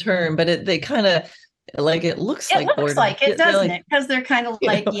human term, but they kind of like, it looks like boredom. it, doesn't like, it? Because they're kind of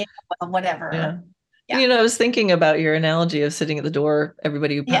like, yeah, well, whatever. Yeah. Yeah. I was thinking about your analogy of sitting at the door,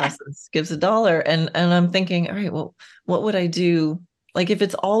 everybody who passes gives $1. And I'm thinking, all right, well, what would I do? Like if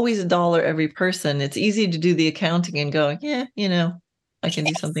it's always $1 every person, it's easy to do the accounting and go, yeah, I can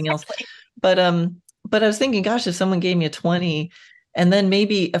do something else. But I was thinking, gosh, if someone gave me a 20 and then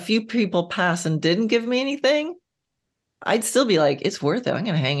maybe a few people pass and didn't give me anything, I'd still be like, it's worth it. I'm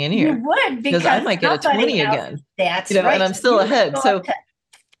going to hang in here. You would, because I might get a 20 again. That's right. And I'm still ahead. So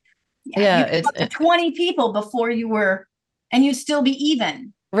yeah, it's 20 people before you were, and you'd still be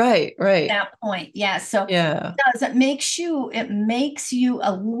even. Right. At that point. Yeah. So it makes you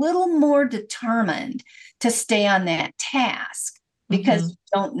a little more determined to stay on that task because you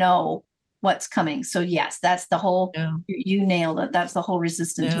don't know what's coming. So yes, that's the whole, you nailed it. That's the whole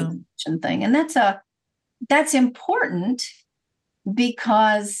resistance to addiction thing. And that's important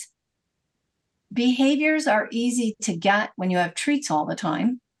because behaviors are easy to get when you have treats all the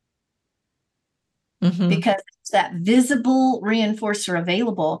time. Because it's that visible reinforcer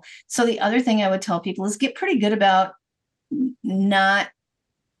available. So the other thing I would tell people is get pretty good about not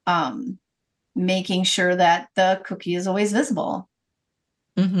making sure that the cookie is always visible.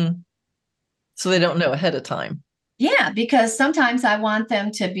 So they don't know ahead of time. Yeah, because sometimes I want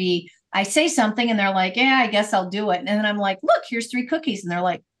them to be, I say something and they're like, yeah, I guess I'll do it. And then I'm like, look, here's 3 cookies. And they're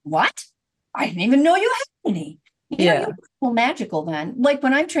like, what? I didn't even know you had any. You feel magical then. Like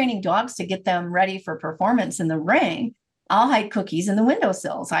when I'm training dogs to get them ready for performance in the ring, I'll hide cookies in the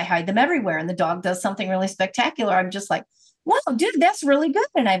windowsills. I hide them everywhere. And the dog does something really spectacular. I'm just like, wow, dude, that's really good.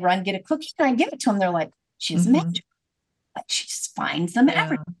 And I run, get a cookie, and I give it to them. They're like, she's magical. Like she just finds them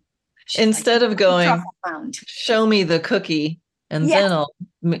everywhere. Instead of going, show me the cookie, and then I'll,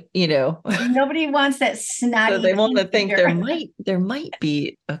 Nobody wants that snotty. So they want to think there might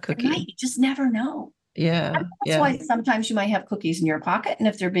be a cookie. You just never know. Yeah. That's why sometimes you might have cookies in your pocket. And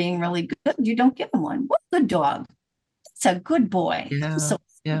if they're being really good, you don't give them one. What a good dog. It's a good boy. Yeah. So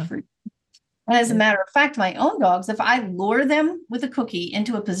and as a matter of fact, my own dogs, if I lure them with a cookie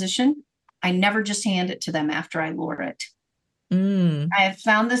into a position, I never just hand it to them after I lure it. I have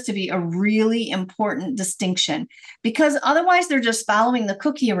found this to be a really important distinction because otherwise they're just following the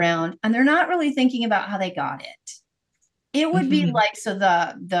cookie around and they're not really thinking about how they got it. It would be like, so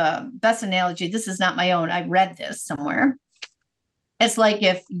the best analogy, this is not my own, I read this somewhere. It's like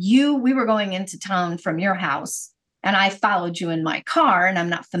if we were going into town from your house and I followed you in my car and I'm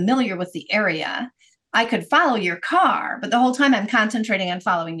not familiar with the area, I could follow your car, but the whole time I'm concentrating on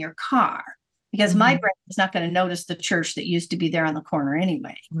following your car because my brain is not going to notice the church that used to be there on the corner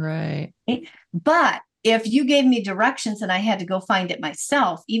anyway. Right. But if you gave me directions and I had to go find it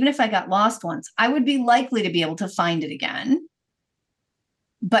myself, even if I got lost once, I would be likely to be able to find it again.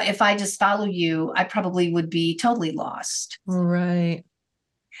 But if I just follow you, I probably would be totally lost. Right.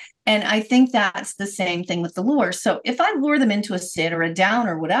 And I think that's the same thing with the lure. So if I lure them into a sit or a down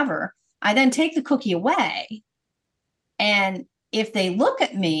or whatever, I then take the cookie away. And if they look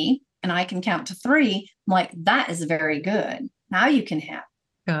at me and I can count to 3, I'm like, that is very good. Now you can have.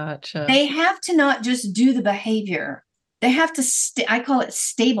 Gotcha. They have to not just do the behavior. They have to, I call it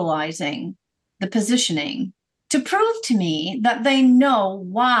stabilizing the positioning to prove to me that they know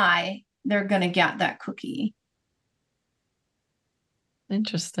why they're going to get that cookie.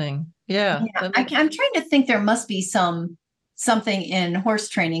 Interesting. Yeah. I'm trying to think there must be something in horse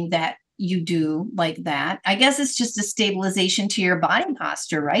training that you do like that. I guess it's just a stabilization to your body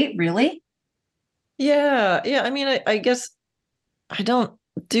posture, right? Really? Yeah. Yeah. I mean, I guess I don't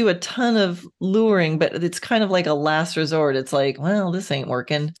do a ton of luring, but it's kind of like a last resort. It's like, well, this ain't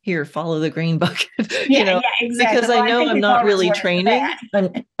working. Here, follow the green bucket. Yeah, exactly. Because I know I'm not really training.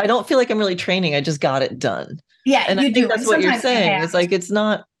 I don't feel like I'm really training. I just got it done. Yeah, and I think that's what you're saying. It's like it's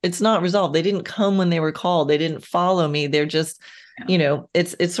not resolved. They didn't come when they were called. They didn't follow me. They're just,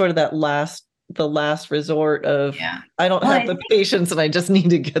 it's sort of that the last resort of I don't have the patience and I just need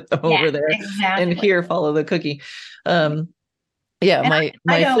to get them over there and here follow the cookie.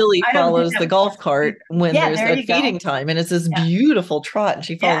 My filly follows the golf cart when there's a feeding time, and it's this beautiful trot, and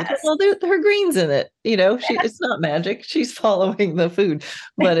she follows. Well, her green's in it, it's not magic. She's following the food,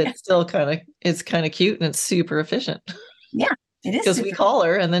 but it's still kind of cute and it's super efficient. Yeah, it is because we call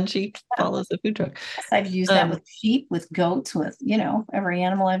her, and then she follows the food truck. Yes, I've used that with sheep, with goats, with every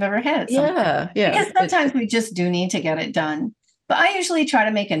animal I've ever had. Yeah. Because sometimes we just do need to get it done. But I usually try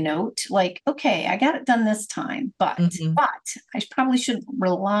to make a note like, okay, I got it done this time, but I probably shouldn't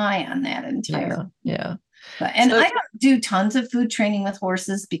rely on that entirely. Yeah. I don't do tons of food training with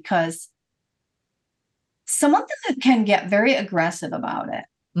horses because some of them can get very aggressive about it.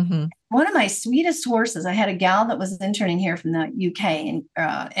 Mm-hmm. One of my sweetest horses, I had a gal that was interning here from the UK,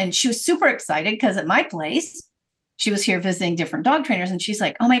 and she was super excited because at my place, she was here visiting different dog trainers, and she's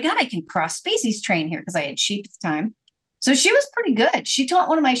like, "Oh my God, I can cross species train here," because I had sheep at the time. So she was pretty good. She taught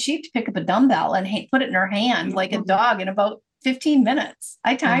one of my sheep to pick up a dumbbell and put it in her hand like a dog in about 15 minutes.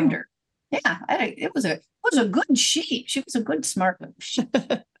 I timed her. Yeah, it was a good sheep. She was a good, smart sheep.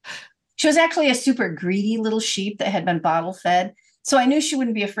 She was actually a super greedy little sheep that had been bottle fed. So I knew she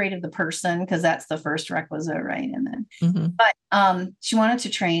wouldn't be afraid of the person because that's the first requisite, right? And then, but she wanted to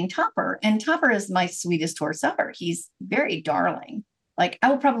train Topper, and Topper is my sweetest horse ever. He's very darling. Like, I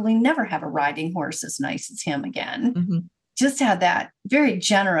will probably never have a riding horse as nice as him again. Mm-hmm. Just had that very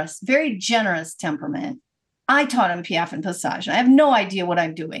generous temperament. I taught him piaffe and passage. I have no idea what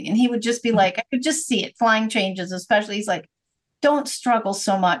I'm doing. And he would just be like, I could just see it, flying changes, especially. He's like, don't struggle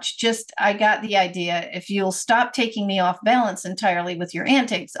so much. Just, I got the idea. If you'll stop taking me off balance entirely with your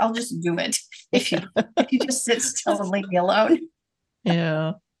antics, I'll just do it. If you just sit still and leave me alone.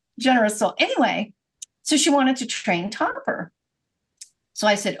 Yeah. Generous soul. Anyway, so she wanted to train Topper. So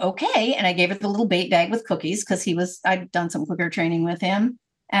I said, okay. And I gave her the little bait bag with cookies because I'd done some clicker training with him,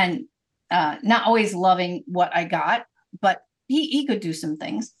 and not always loving what I got, but he could do some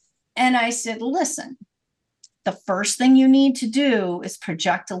things. And I said, listen, the first thing you need to do is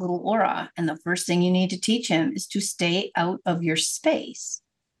project a little aura. And the first thing you need to teach him is to stay out of your space.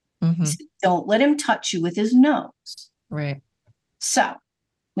 Mm-hmm. So don't let him touch you with his nose. Right. So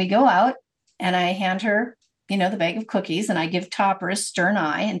we go out and I hand her, the bag of cookies, and I give Topper a stern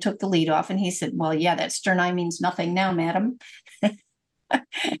eye and took the lead off. And he said, well, yeah, that stern eye means nothing now, madam.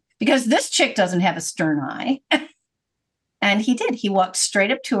 Because this chick doesn't have a stern eye. And he did. He walked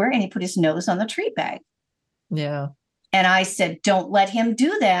straight up to her and he put his nose on the treat bag. Yeah. And I said, don't let him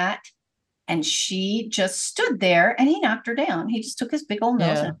do that. And she just stood there and he knocked her down. He just took his big old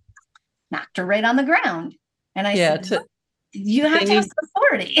nose and knocked her right on the ground. And I said, you have to have some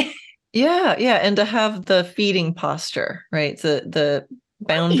authority. Yeah. Yeah. And to have the feeding posture, right? The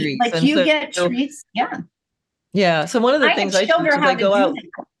boundaries. Like, and you get treats. Yeah. Yeah. So one of the things I showed her how to go out.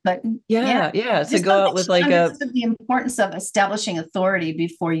 But to go out with like the importance of establishing authority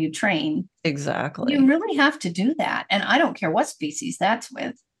before you train. Exactly. You really have to do that. And I don't care what species that's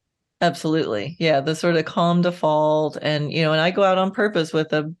with. Absolutely. Yeah. The sort of calm default. And, and I go out on purpose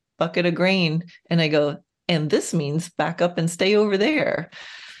with a bucket of grain and I go, and this means back up and stay over there.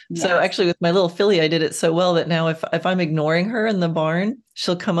 Yes. So actually with my little filly, I did it so well that now if I'm ignoring her in the barn,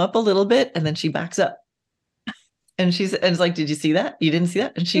 she'll come up a little bit and then she backs up. And it's like, did you see that? You didn't see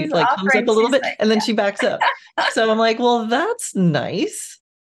that? And she like comes up a little bit and then she backs up. So I'm like, well, that's nice.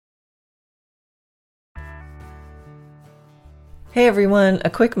 Hey everyone,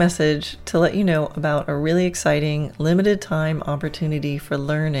 a quick message to let you know about a really exciting limited time opportunity for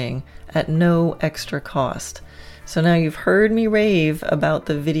learning at no extra cost. So now you've heard me rave about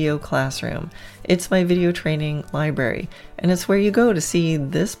the video classroom. It's my video training library, and it's where you go to see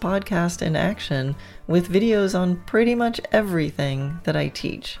this podcast in action with videos on pretty much everything that I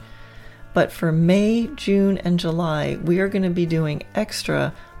teach. But for May, June, and July, we are going to be doing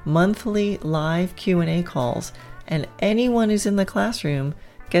extra monthly live Q&A calls, and anyone who's in the classroom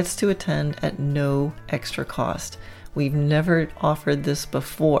gets to attend at no extra cost. We've never offered this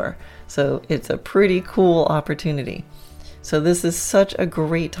before, so it's a pretty cool opportunity. So this is such a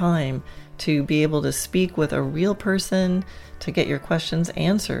great time to be able to speak with a real person, to get your questions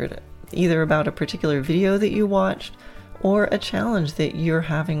answered, either about a particular video that you watched or a challenge that you're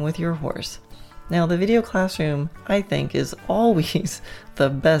having with your horse. Now, the video classroom, I think, is always the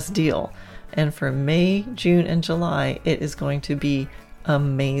best deal. And for May, June, and July, it is going to be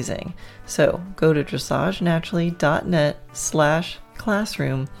amazing. So go to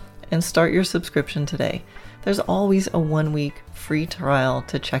dressagenaturally.net/classroom and start your subscription today. There's always a 1-week free trial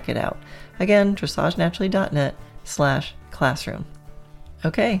to check it out. Again, dressagenaturally.net/classroom.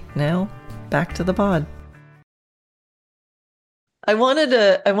 Okay, now back to the pod. I wanted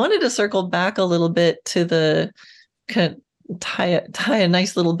to circle back a little bit to the kind of tie a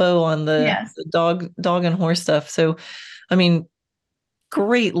nice little bow on the dog and horse stuff. So, I mean,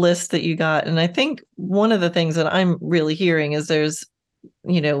 great list that you got. And I think one of the things that I'm really hearing is there's,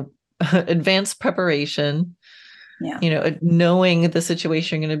 advanced preparation, knowing the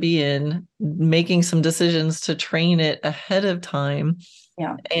situation you're going to be in, making some decisions to train it ahead of time.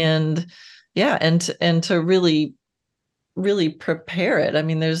 Yeah. And to really prepare it. I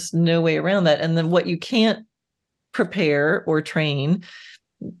mean, there's no way around that. And then what you can't prepare or train,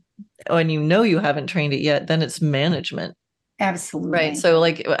 and you haven't trained it yet, then it's management. Absolutely. Right. So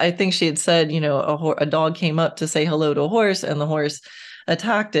like, I think she had said, a dog came up to say hello to a horse and the horse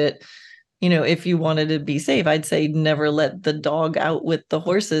attacked it. If you wanted to be safe, I'd say never let the dog out with the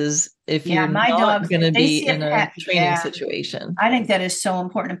horses if you're not going to be in a training situation. I think that is so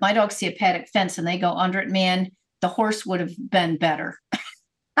important. If my dogs see a paddock fence and they go under it, man, the horse would have been better.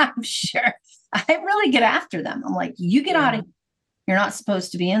 I'm sure. I really get after them. I'm like, you get out of here. You're not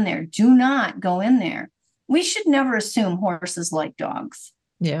supposed to be in there. Do not go in there. We should never assume horses like dogs.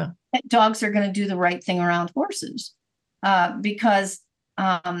 Yeah. That dogs are going to do the right thing around horses because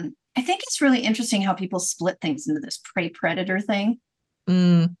I think it's really interesting how people split things into this prey predator thing.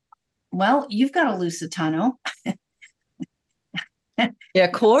 Well, you've got a Lusitano. Yeah,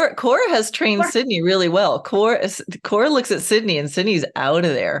 Cora has trained Sydney really well. Cora looks at Sydney and Sydney's out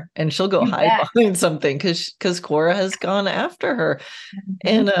of there, and she'll go hide behind something because Cora has gone after her.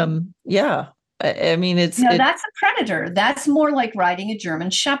 And I mean, that's a predator. That's more like riding a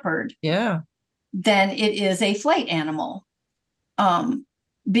German Shepherd. Yeah. Than it is a flight animal.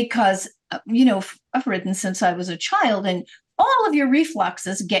 Because I've ridden since I was a child, and all of your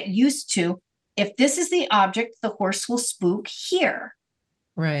reflexes get used to, if this is the object, the horse will spook here.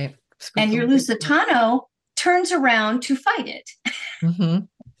 Right. And your Lusitano turns around to fight it. Mm-hmm.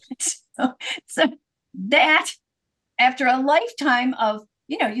 so that, after a lifetime of,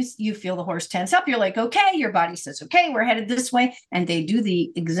 you feel the horse tense up, you're like, okay, your body says, okay, we're headed this way. And they do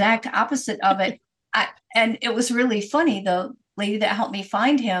the exact opposite of it. And it was really funny. The lady that helped me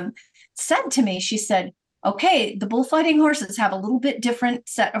find him said to me, she said, okay, the bullfighting horses have a little bit different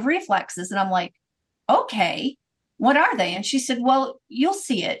set of reflexes. And I'm like, okay, what are they? And she said, well, you'll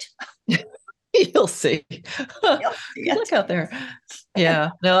see it. You'll see. Look out there. Yeah.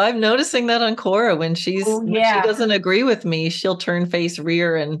 No, I'm noticing that on Cora when she doesn't agree with me, she'll turn face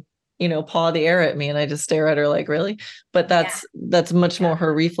rear and, paw the air at me. And I just stare at her like, really? But that's much more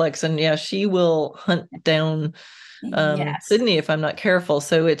her reflex. And she will hunt down Sydney if I'm not careful.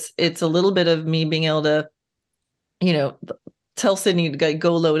 So it's a little bit of me being able to, tell Sydney to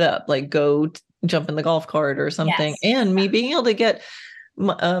go load up, like go jump in the golf cart or something. And me being able to get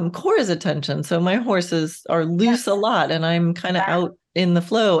Cora's attention. So my horses are loose a lot and I'm kind of out in the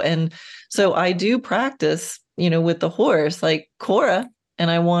flow. And so I do practice, with the horse, like Cora, and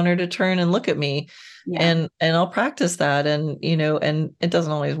I want her to turn and look at me. And I'll practice that. And, and it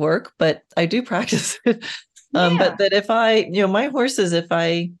doesn't always work, but I do practice it. But that if my horses,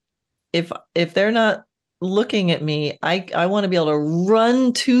 if they're not looking at me, I want to be able to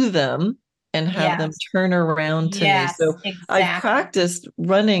run to them and have them turn around to me. So I've practiced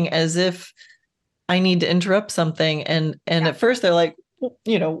running as if I need to interrupt something. And at first they're like,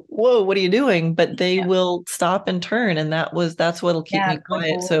 whoa, what are you doing? But they will stop and turn. And that's what'll keep me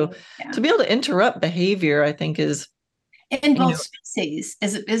quiet. So to be able to interrupt behavior, I think is in both species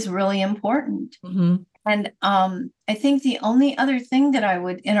is really important. Mm-hmm. And I think the only other thing that I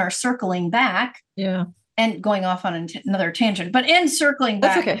would, in our circling back, and going off on another tangent, but in circling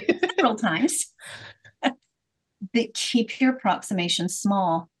back several times, that keep your approximation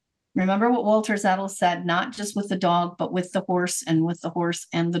small. Remember what Walter Zettel said, not just with the dog, but with the horse and with the horse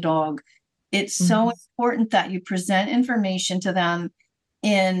and the dog. It's so important that you present information to them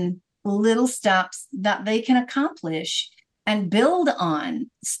in little steps that they can accomplish and build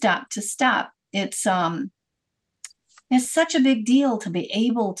on step to step. It's such a big deal to be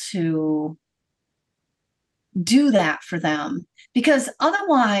able to do that for them, because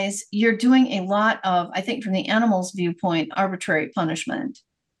otherwise you're doing a lot of, I think from the animal's viewpoint, arbitrary punishment.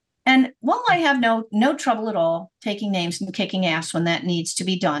 And while I have no trouble at all taking names and kicking ass when that needs to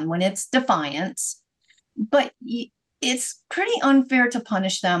be done, when it's defiance, but it's pretty unfair to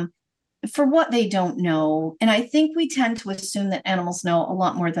punish them for what they don't know. And I think we tend to assume that animals know a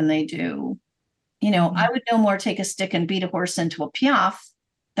lot more than they do. I would no more take a stick and beat a horse into a piaffe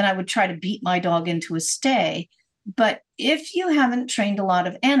than I would try to beat my dog into a stay. But if you haven't trained a lot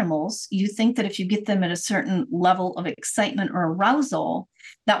of animals, you think that if you get them at a certain level of excitement or arousal,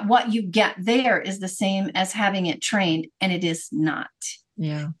 that what you get there is the same as having it trained, and it is not.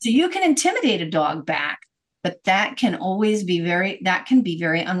 Yeah. So you can intimidate a dog back, but that can be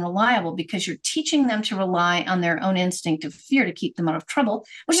very unreliable, because you're teaching them to rely on their own instinct of fear to keep them out of trouble,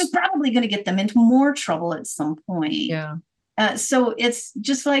 which is probably going to get them into more trouble at some point. Yeah. So it's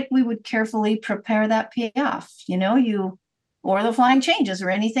just like we would carefully prepare that payoff, or the flying changes or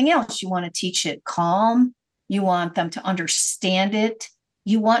anything else. You want to teach it calm. You want them to understand it.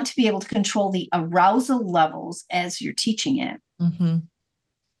 You want to be able to control the arousal levels as you're teaching it. Mm-hmm.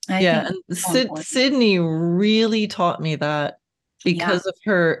 And Sydney really taught me that because of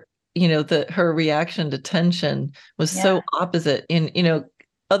her her reaction to tension was Yeah. so opposite. In,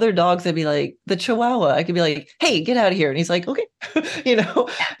 other dogs, I'd be like, the Chihuahua, I could be like, hey, get out of here. And he's like, okay. Yeah.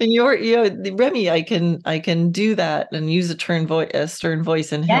 And Remy, I can do that and use a stern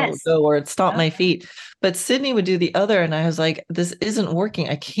voice, and he'll Yes. go, or stomp my Okay. feet. But Sydney would do the other. And I was like, this isn't working.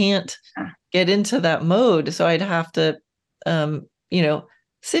 I can't get into that mode. So I'd have to,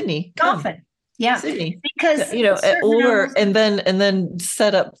 Sydney, come. Often. Yeah. Sydney, Because and then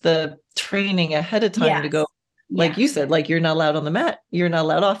set up the training ahead of time to go, like you said, like, you're not allowed on the mat, you're not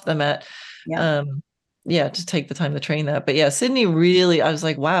allowed off the mat. To take the time to train that. But yeah, Sydney, really, I was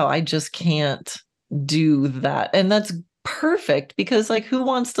like, wow, I just can't do that. And that's perfect, because like, who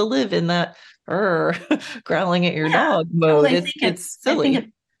wants to live in that growling at your dog mode? Well, it's silly. I think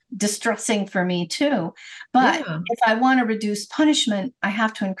it's distressing for me too. But if I want to reduce punishment, I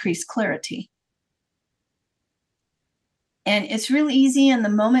have to increase clarity. And it's really easy in the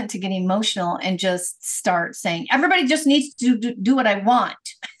moment to get emotional and just start saying, everybody just needs to do what I want.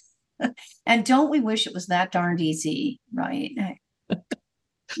 And don't we wish it was that darned easy, right?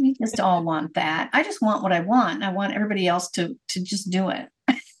 We just all want that. I just want what I want. I want everybody else to just do it.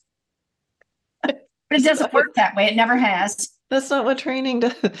 But it doesn't work that way. It never has. That's not what training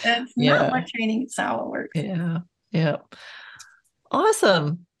does. That's not what training is how it works. Yeah.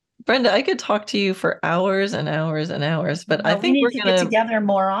 Awesome. Brenda, I could talk to you for hours and hours and hours, but I think we're going to get together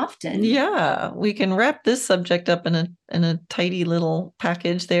more often. Yeah, we can wrap this subject up in a tidy little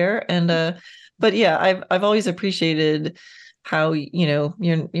package there. And but yeah, I've always appreciated how, you're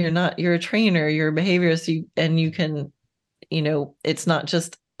a trainer, you're a behaviorist, and you can, it's not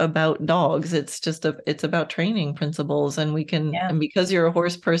just about dogs, it's about training principles, and we can, and because you're a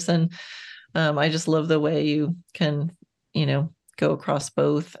horse person, I just love the way you can, go across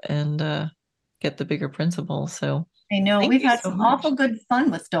both and get the bigger principles. So I know we've had some awful good fun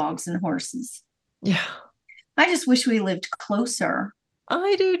with dogs and horses. Yeah. I just wish we lived closer.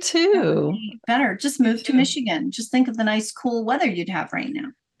 I do too. Better. Just move to Michigan. Just think of the nice, cool weather you'd have right now.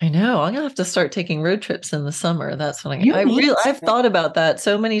 I know. I'm gonna have to start taking road trips in the summer. That's when I've thought about that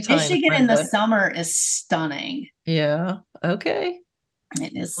so many times. Michigan in the summer is stunning. Yeah. Okay.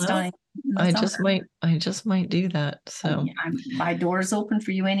 It is stunning. I just might do that. So my door's open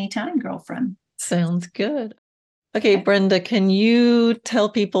for you anytime, girlfriend. Sounds good. Okay, Brenda, can you tell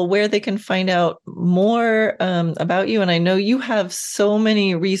people where they can find out more about you? And I know you have so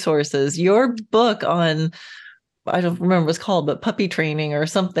many resources. Your book on, I don't remember what it's called, but puppy training or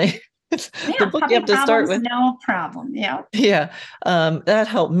something. The book you have to start with. No problem. Yeah. Yeah. That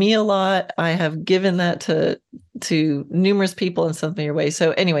helped me a lot. I have given that to numerous people and sent them your way.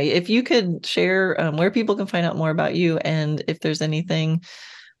 So anyway, if you could share where people can find out more about you, and if there's anything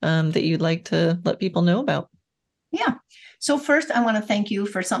that you'd like to let people know about. Yeah. So first, I want to thank you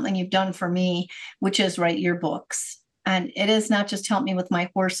for something you've done for me, which is write your books. And it has not just helped me with my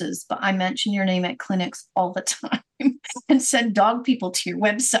horses, but I mention your name at clinics all the time and send dog people to your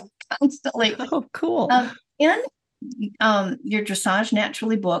website constantly. Oh, cool. In your Dressage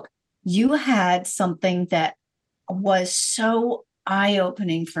Naturally book, you had something that was so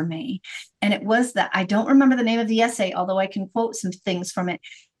eye-opening for me. And it was that, I don't remember the name of the essay, although I can quote some things from it.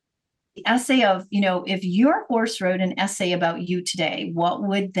 The essay of, if your horse wrote an essay about you today, what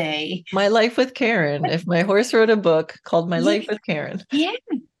would they? My Life with Karen. If my horse wrote a book called My Life with Karen. Yeah.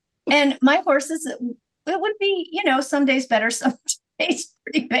 And my horses, it would be, some days better, some days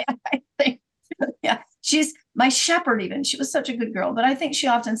pretty bad, I think. Yeah. She's my shepherd even. She was such a good girl. But I think she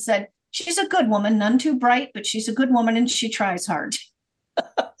often said, she's a good woman, none too bright, but she's a good woman and she tries hard.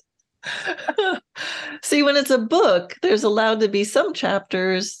 See, when it's a book, there's allowed to be some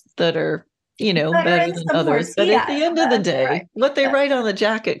chapters that are, better than others. But at the end of the day, what they write on the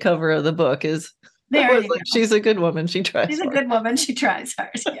jacket cover of the book is, she's a good woman. She tries hard. She's a good woman. She tries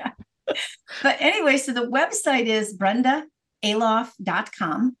hard. Yeah. But anyway, so the website is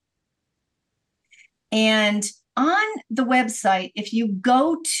BrendaAloff.com. And on the website, if you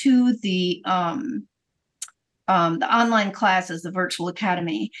go to the online classes, the virtual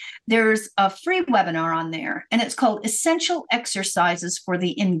academy, there's a free webinar on there, and it's called Essential Exercises for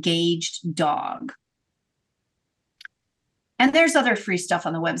the Engaged Dog. And there's other free stuff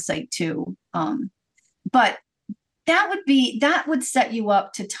on the website too. But that would set you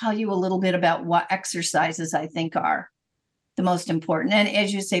up to tell you a little bit about what exercises I think are the most important. And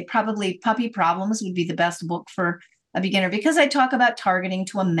as you say, probably Puppy Problems would be the best book for a beginner, because I talk about targeting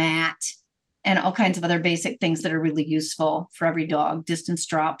to a mat and all kinds of other basic things that are really useful for every dog, distance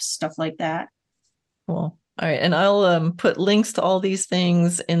drops, stuff like that. Cool. All right. And I'll put links to all these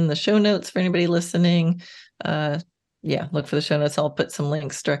things in the show notes for anybody listening. yeah, look for the show notes. I'll put some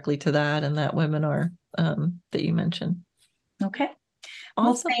links directly to that and that webinar that you mentioned. Okay. Awesome.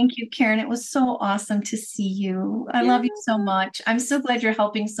 Well, thank you, Karen. It was so awesome to see you. I love you so much. I'm so glad you're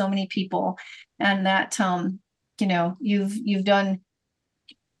helping so many people, and that you've done.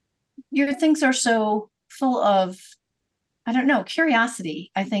 Your things are so full of, I don't know,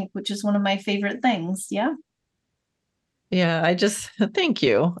 curiosity, I think, which is one of my favorite things. Yeah. Yeah, I just thank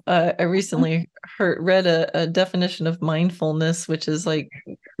you. I recently read a definition of mindfulness, which is like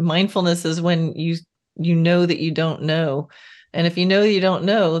mindfulness is when you know that you don't know. And if you know you don't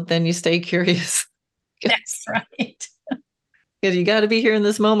know, then you stay curious. That's right. Because you got to be here in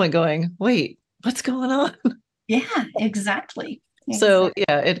this moment going, wait, what's going on? Yeah, exactly. So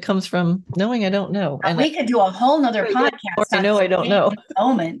yeah, it comes from knowing I don't know. And we could do a whole nother podcast. Or I know I don't know.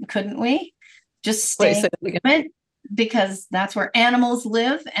 Moment, couldn't we? Just stay in the moment, because that's where animals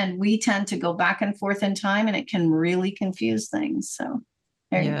live, and we tend to go back and forth in time, and it can really confuse things. So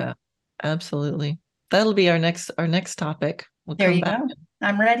there you go. Absolutely. That'll be our next topic. There you go.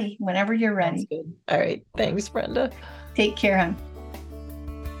 I'm ready whenever you're ready. Good. All right. Thanks, Brenda. Take care, hon.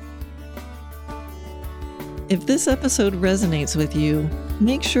 If this episode resonates with you,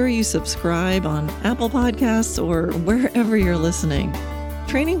 make sure you subscribe on Apple Podcasts or wherever you're listening.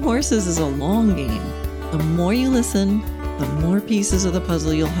 Training horses is a long game. The more you listen, the more pieces of the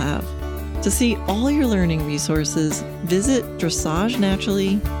puzzle you'll have. To see all your learning resources, visit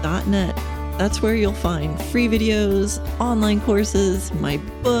dressagenaturally.net. That's where you'll find free videos, online courses, my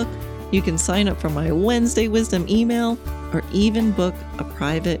book. You can sign up for my Wednesday Wisdom email or even book a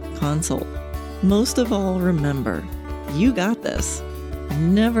private consult. Most of all, remember, you got this.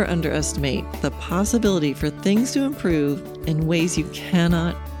 Never underestimate the possibility for things to improve in ways you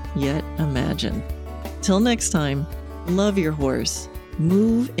cannot yet imagine. Till next time, love your horse,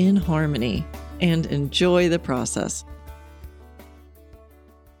 move in harmony, and enjoy the process.